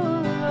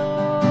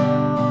 Lord.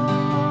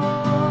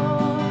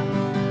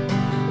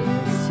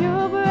 It's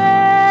your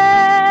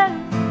breath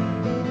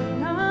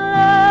in our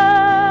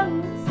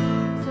lungs,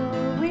 so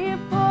we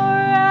pour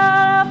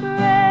out our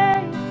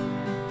praise,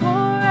 pour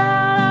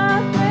out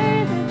our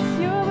praise. It's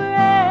your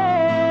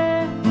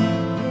breath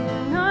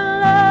in our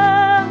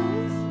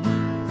lungs,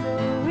 so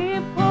we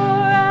pour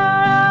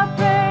out our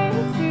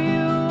praise to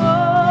you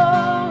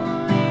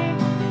only.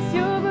 It's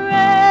your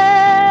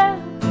breath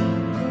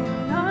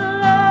in our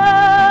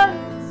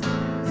lungs,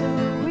 so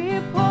we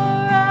pour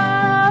out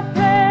our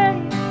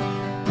praise,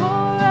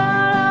 pour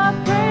out our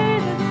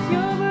praise. It's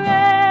your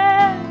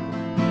breath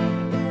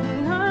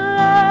in our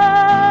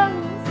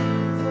lungs,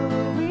 so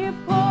we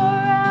pour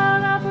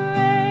out our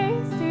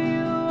praise to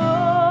you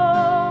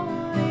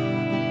only.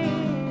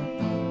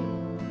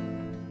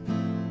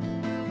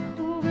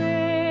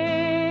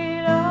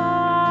 Great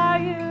are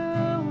you,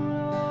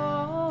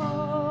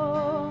 Lord.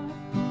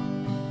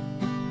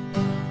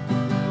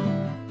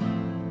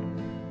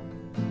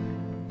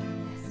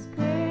 Yes,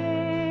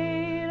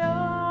 great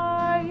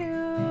are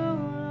you,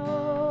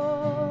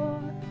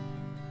 Lord.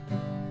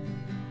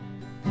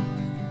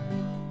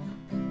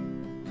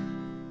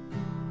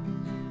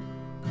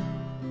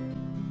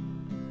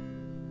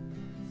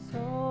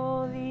 So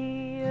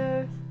the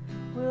earth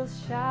will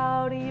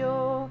shout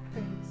your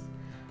praise.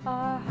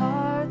 Our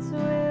hearts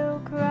will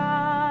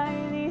cry.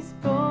 These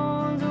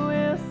bones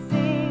will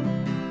sing.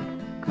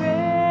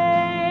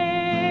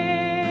 Great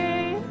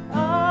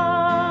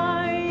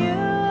are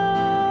you,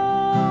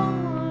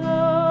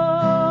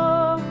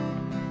 Lord.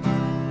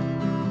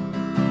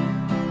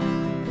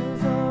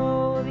 'Cause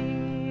all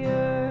the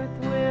earth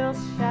will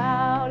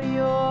shout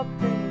your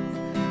praise.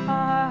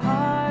 Our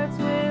hearts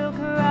will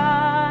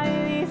cry.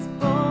 These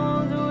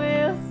bones will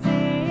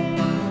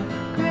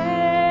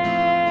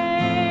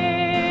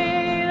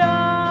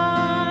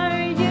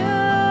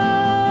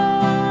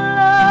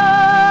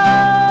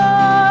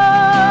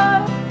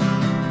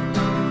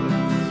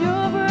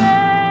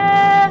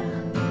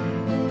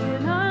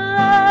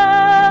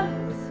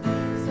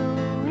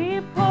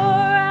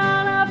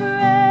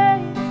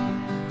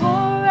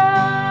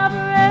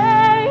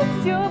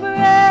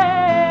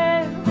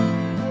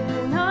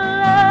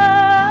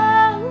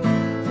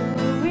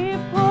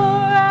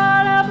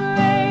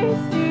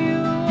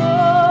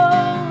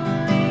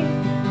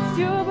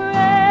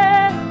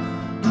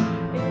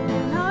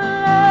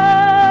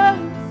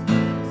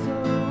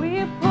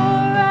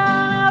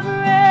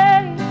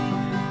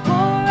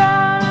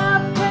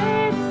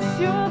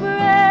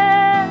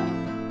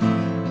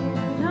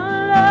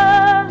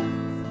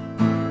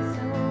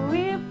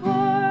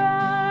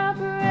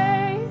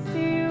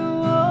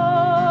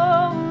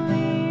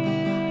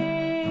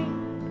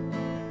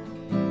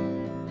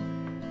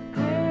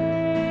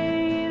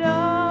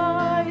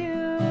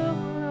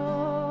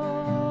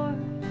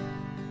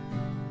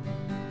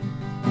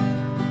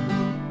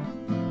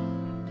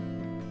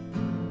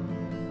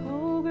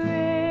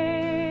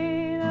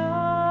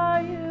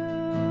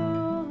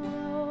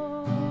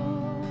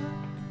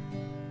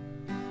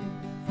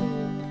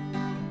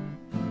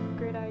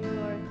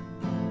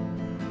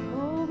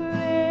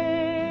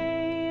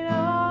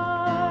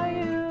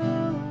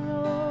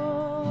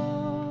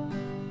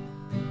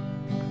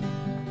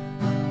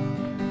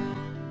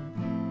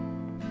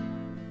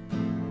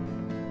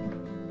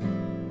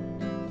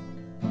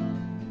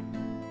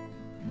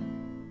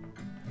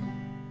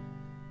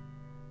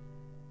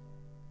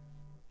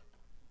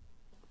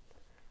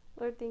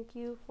Lord, thank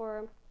you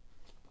for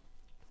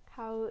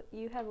how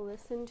you have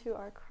listened to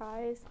our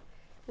cries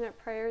and our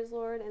prayers,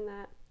 Lord, and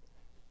that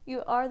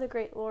you are the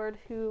great Lord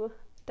who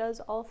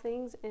does all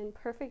things in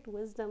perfect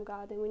wisdom,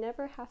 God, and we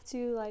never have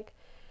to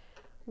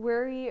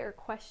worry or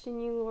question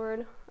you,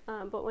 Lord,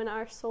 but when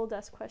our soul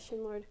does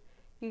question, Lord,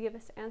 you give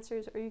us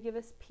answers, or you give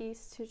us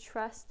peace to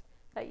trust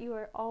that you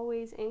are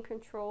always in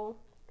control.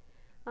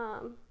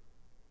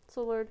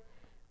 So Lord,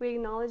 we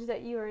acknowledge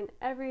that you are in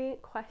every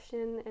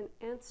question and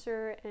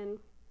answer, and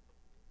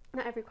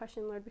not every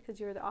question, Lord,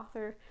 because you are the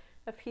author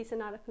of peace and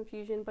not of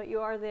confusion, but you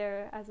are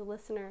there as a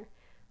listener.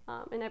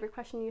 In every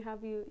question you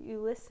have,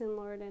 you listen,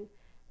 Lord, and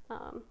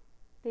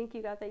thank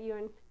you, God, that you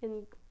are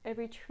in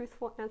every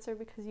truthful answer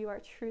because you are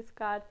truth,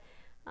 God.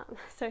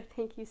 So I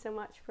thank you so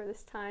much for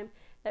this time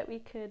that we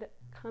could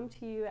come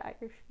to you at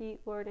your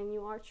feet, Lord, and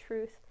you are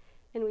truth,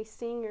 and we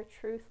sing your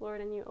truth,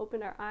 Lord, and you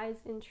opened our eyes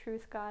in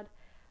truth, God.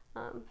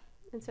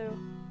 And so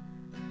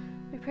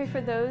we pray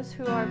for those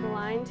who are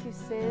blind to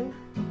sin.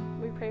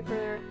 We pray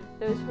for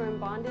those who are in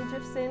bondage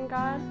of sin,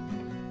 God,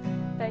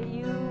 that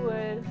you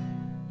would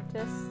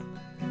just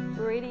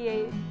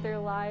radiate their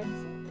lives,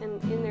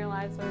 and in their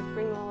lives, Lord,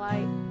 bring the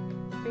light,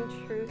 bring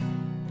truth,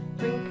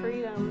 bring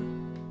freedom.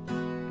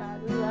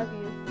 God, we love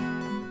you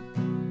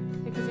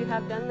because you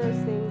have done those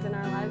things in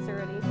our lives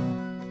already.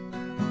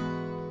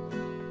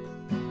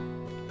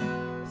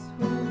 So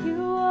when you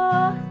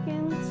walk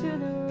into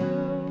the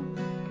room,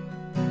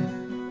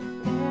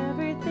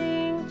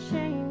 everything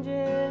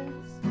changes.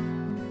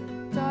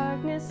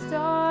 Darkness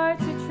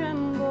starts to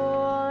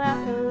tremble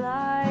at the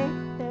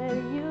light that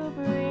you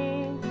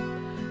bring.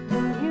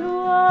 When you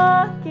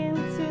walk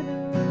into the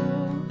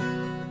room,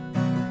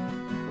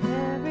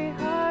 every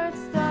heart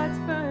starts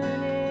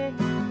burning.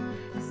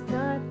 'Cause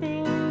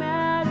nothing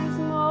matters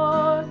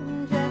more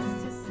than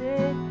just to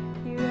sit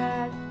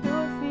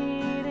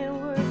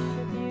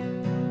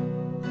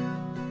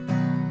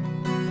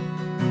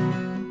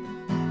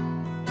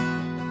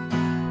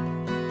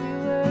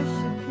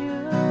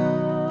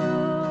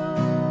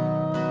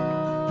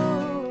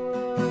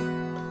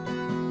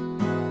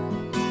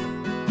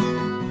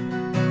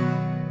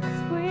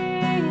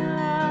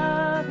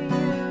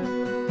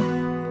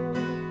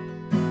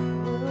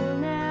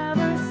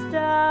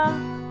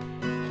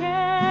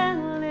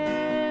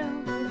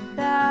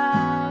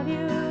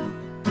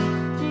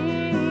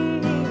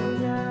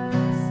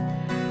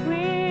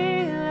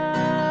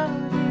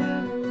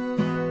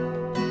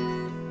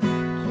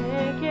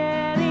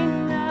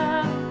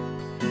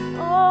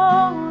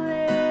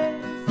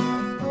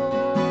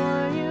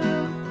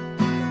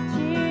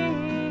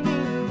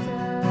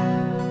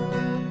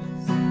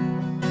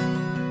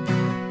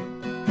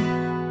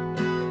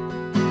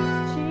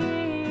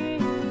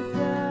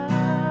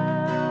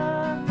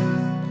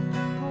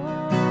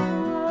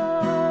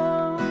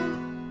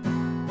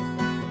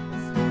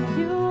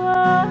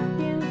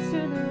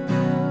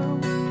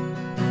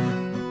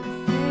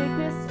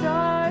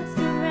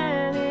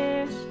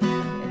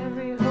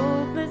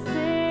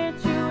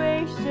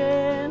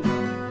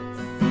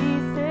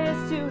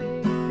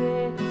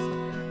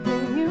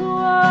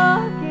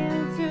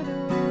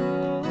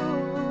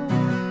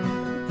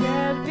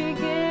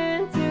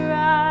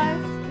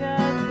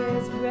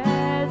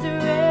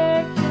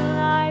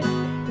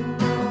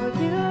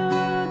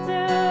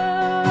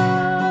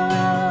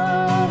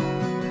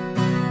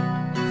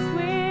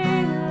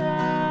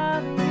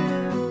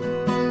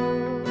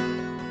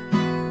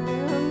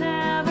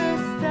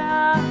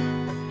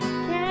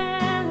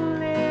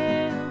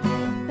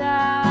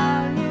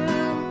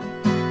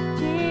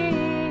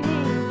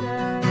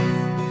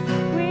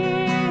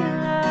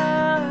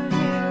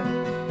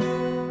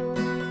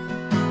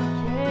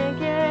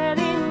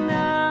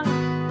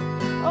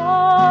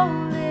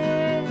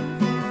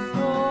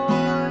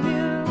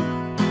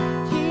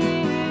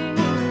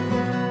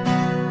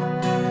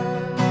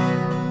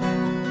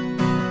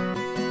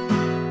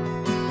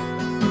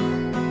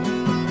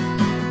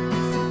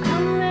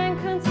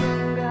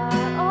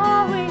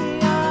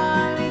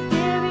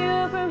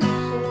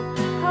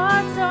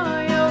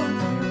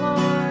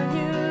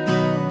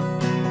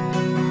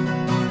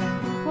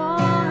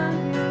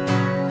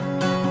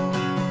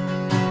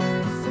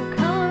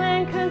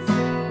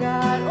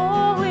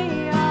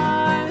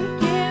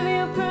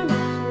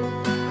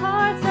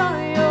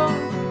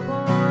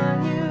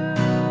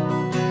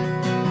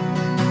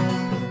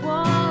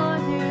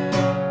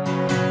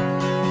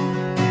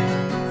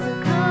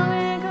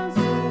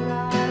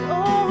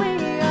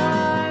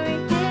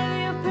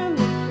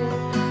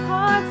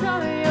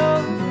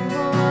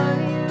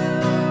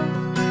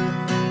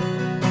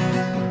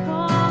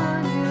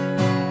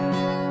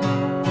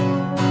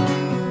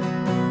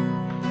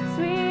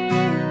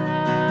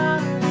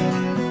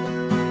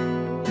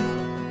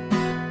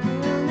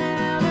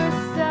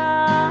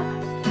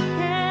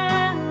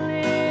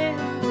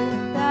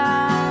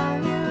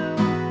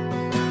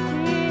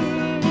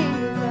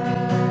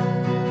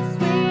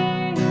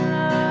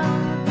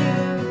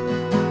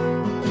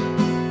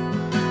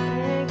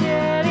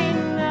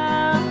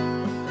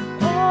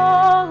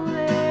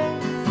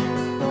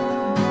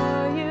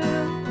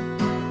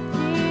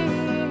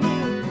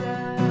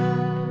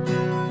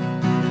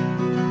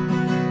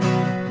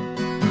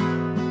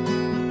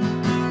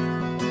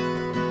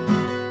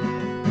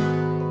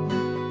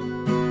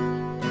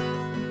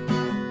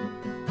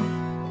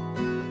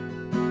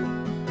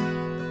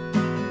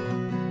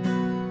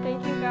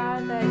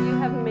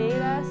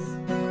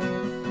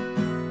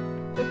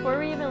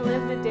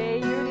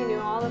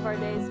our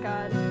days,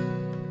 God.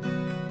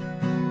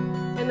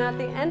 And at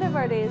the end of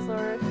our days,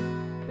 Lord,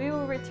 we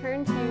will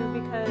return to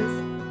you because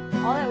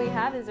all that we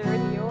have is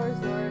already yours,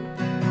 Lord.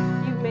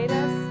 You've made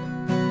us,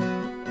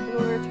 and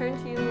we'll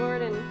return to you,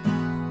 Lord, and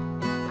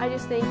I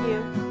just thank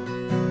you.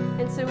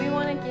 And so we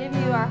want to give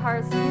you our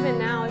hearts even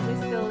now as we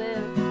still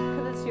live,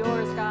 because it's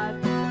yours,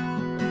 God.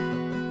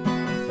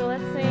 So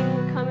let's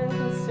sing, Come and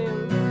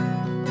Consume.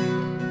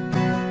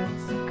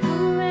 So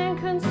come and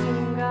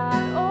consume,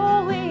 God,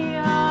 all we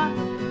are.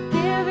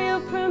 Give you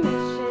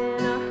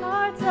permission, our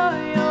hearts are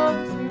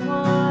yours. We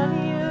want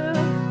you.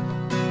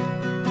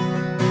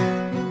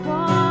 We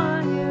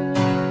want you.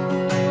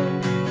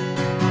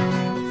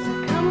 So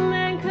come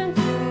and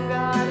consume,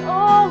 God,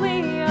 all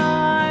we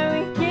are. We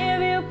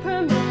give you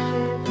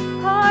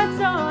permission, hearts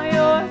are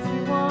yours. We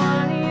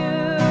want you.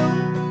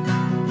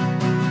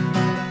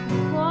 We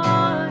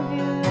want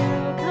you.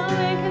 Come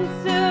and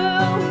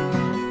consume.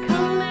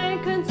 Come and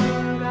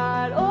consume,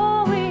 God,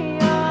 all we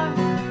are.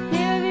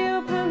 Give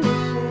you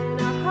permission,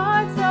 our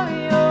hearts are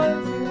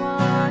yours. We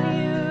want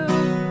you.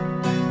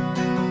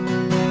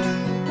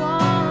 We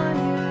want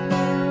you.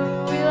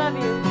 We love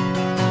you.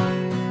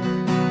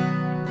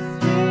 'Cause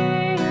we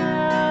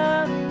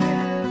love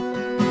you.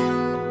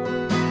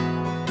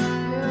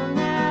 We'll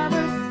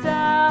never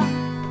stop.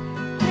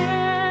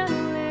 Can't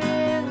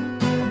live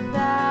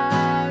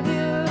without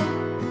you,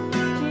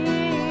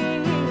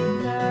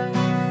 Jesus.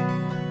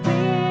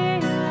 We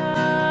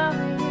love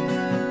you.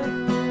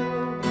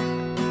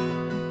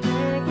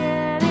 Can't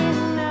get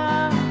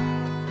enough.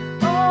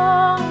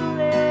 All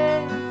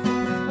this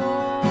is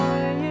for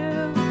you,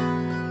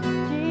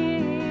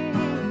 Jesus.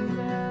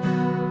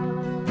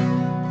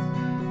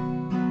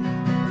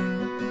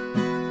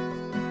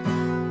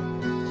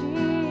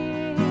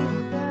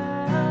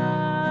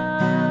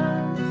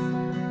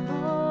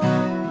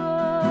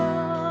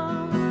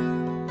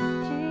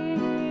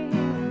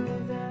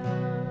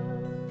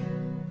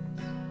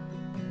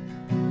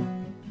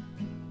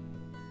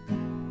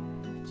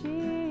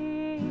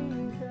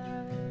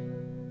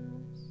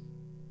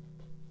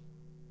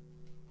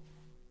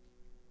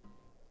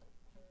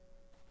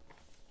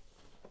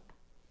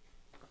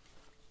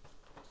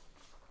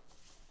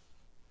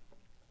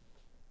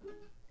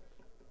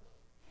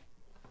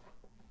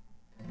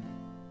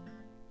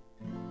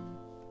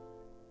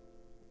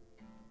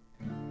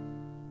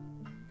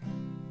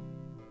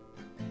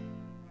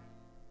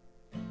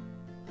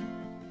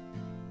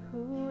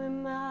 Who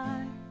am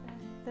I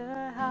that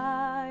the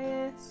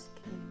highest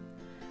king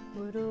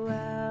would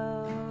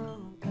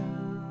welcome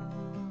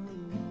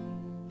me?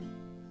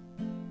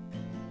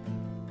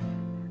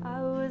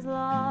 I was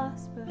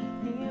lost, but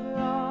he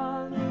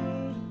brought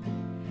me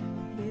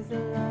his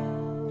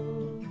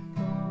love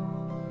for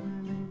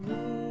me.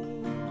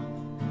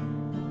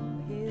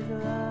 His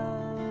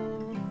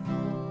love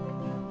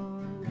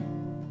for me.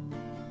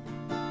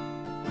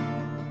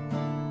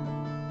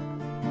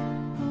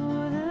 Who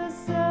the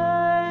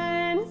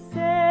Son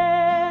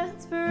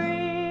sets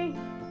free,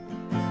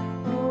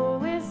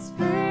 oh, is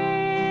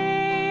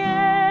free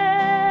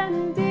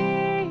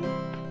indeed.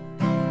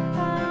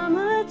 I'm a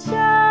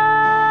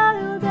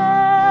child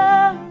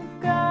of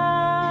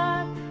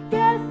God,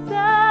 yes I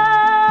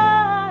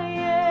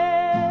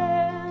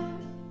am.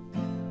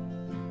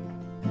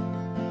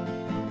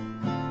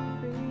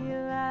 Free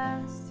at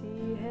last, he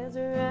has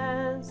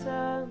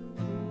ransomed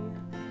me,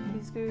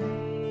 his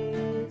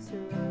grace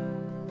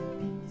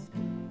runs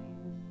deep.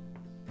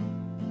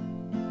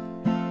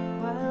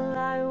 While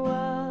I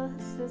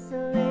was a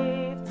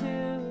slave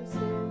to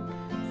sin,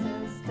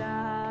 Jesus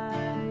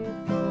died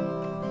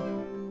for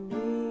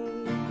me.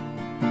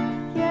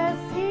 Yes,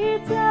 he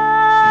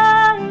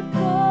died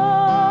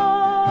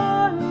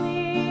for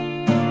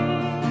me.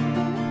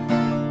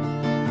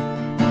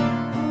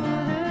 Who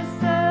the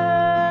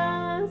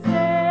Son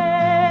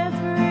sets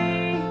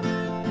free,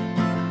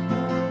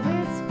 oh,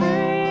 is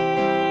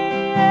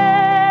free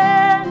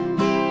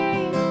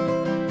indeed.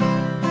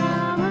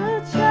 I'm a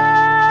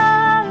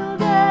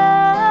child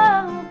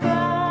of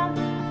God.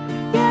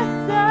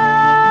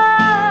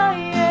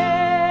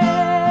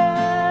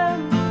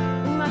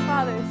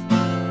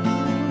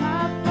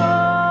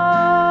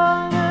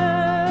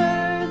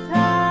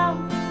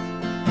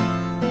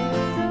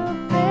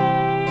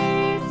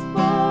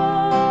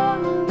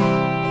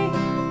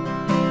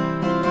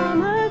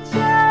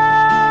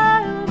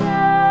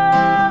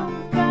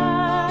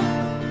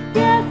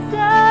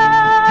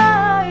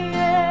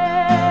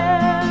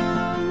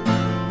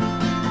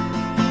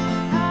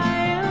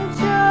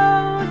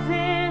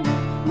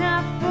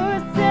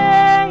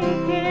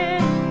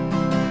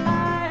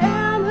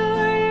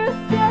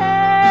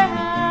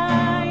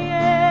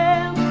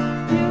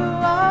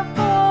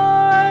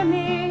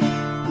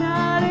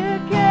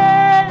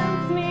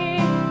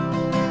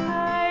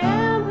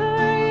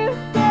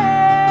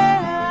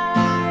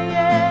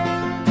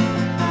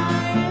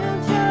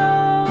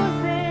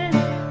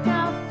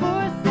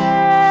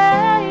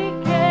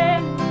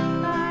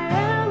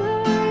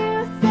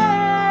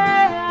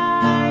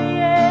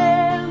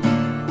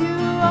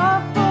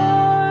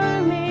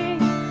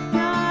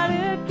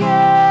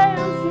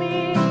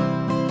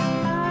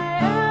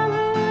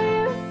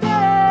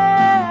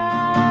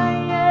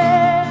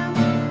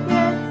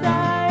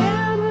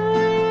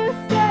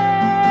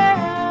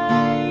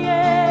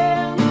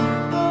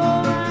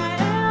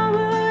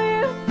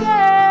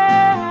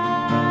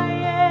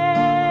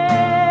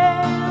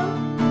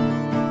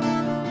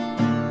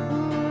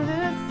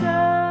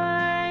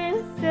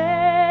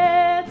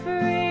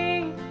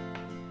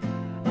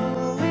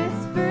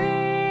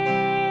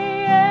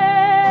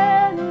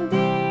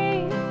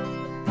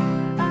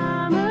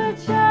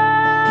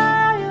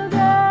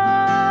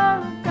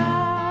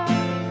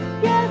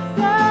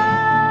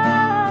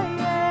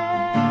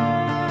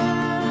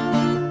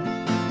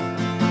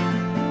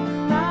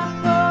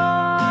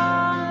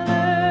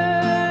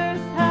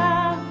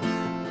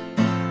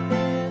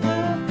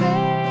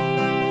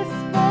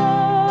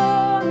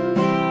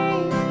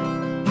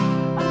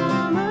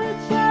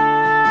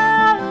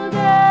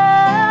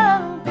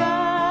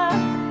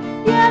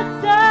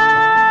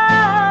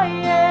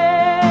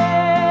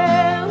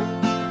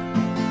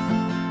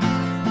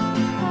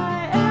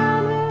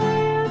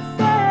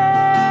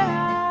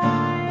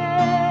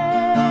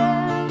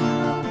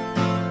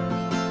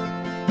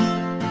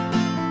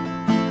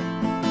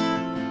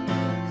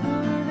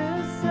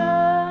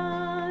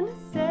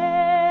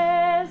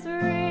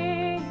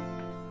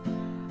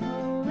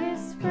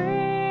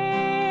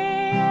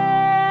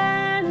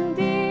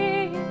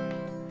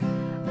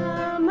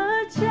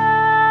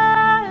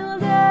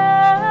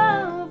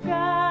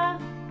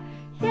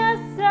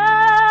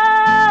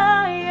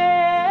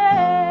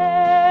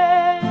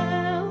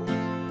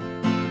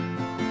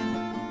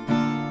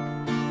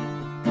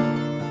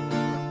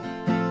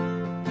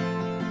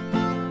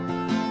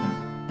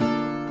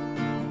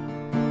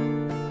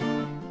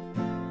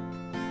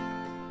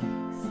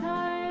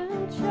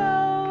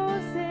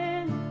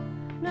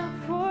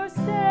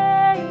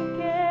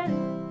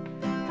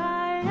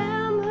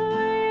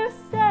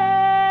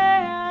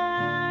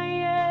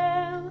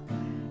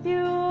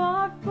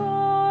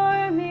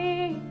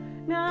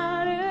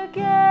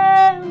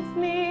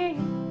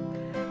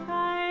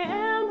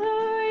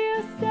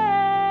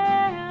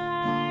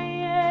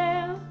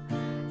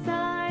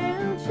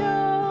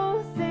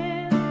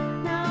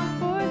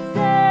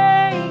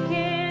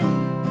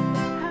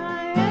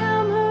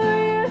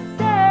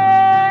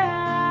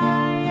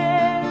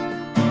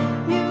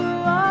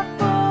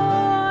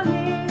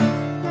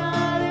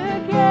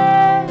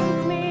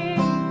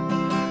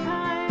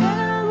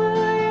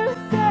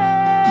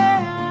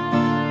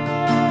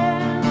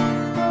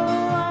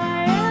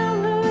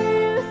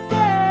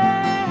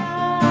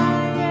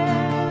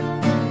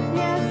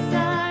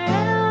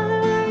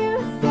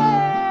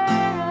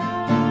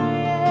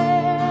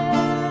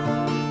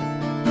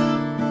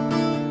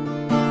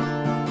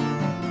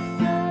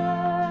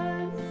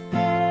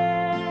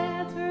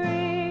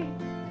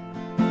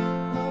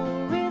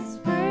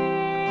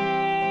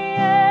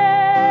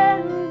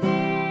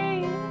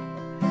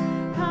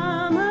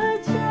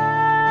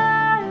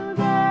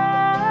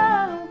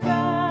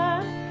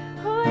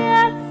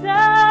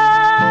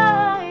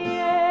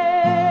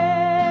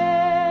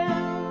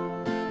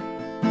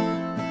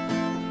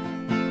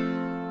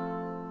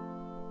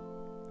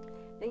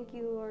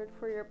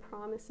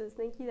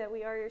 that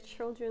we are your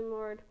children,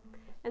 Lord,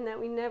 and that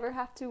we never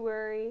have to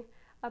worry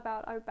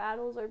about our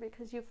battles, or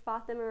because you've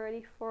fought them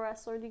already for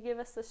us. Lord, you give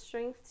us the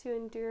strength to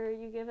endure.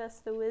 You give us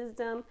the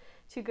wisdom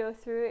to go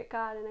through it,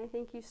 God. And I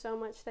thank you so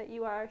much that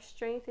you are our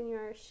strength and you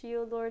are our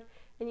shield, Lord,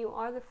 and you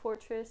are the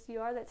fortress.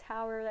 You are the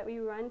tower that we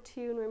run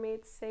to and we're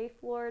made safe,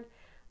 Lord.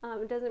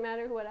 It doesn't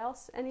matter what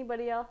else,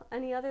 anybody else,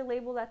 any other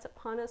label that's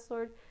upon us,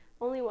 Lord.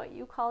 Only what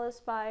you call us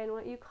by and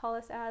what you call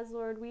us as,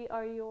 Lord. We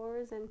are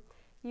yours and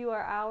you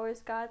are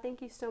ours, God.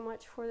 Thank you so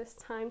much for this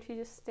time to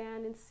just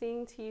stand and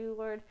sing to you,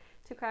 Lord,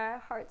 to cry our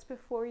hearts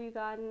before you,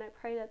 God. And I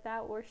pray that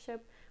that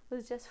worship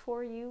was just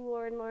for you,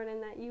 Lord,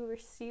 and that you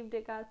received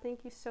it, God.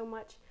 Thank you so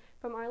much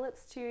from our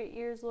lips to your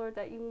ears, Lord,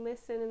 that you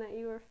listen and that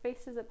your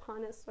face is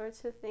upon us, Lord.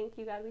 So thank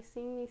you, God. We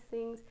sing these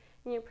things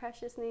in your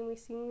precious name. We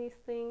sing these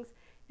things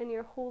in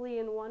your holy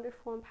and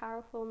wonderful and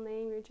powerful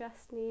name, your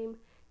just name.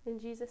 In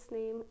Jesus'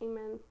 name,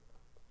 amen.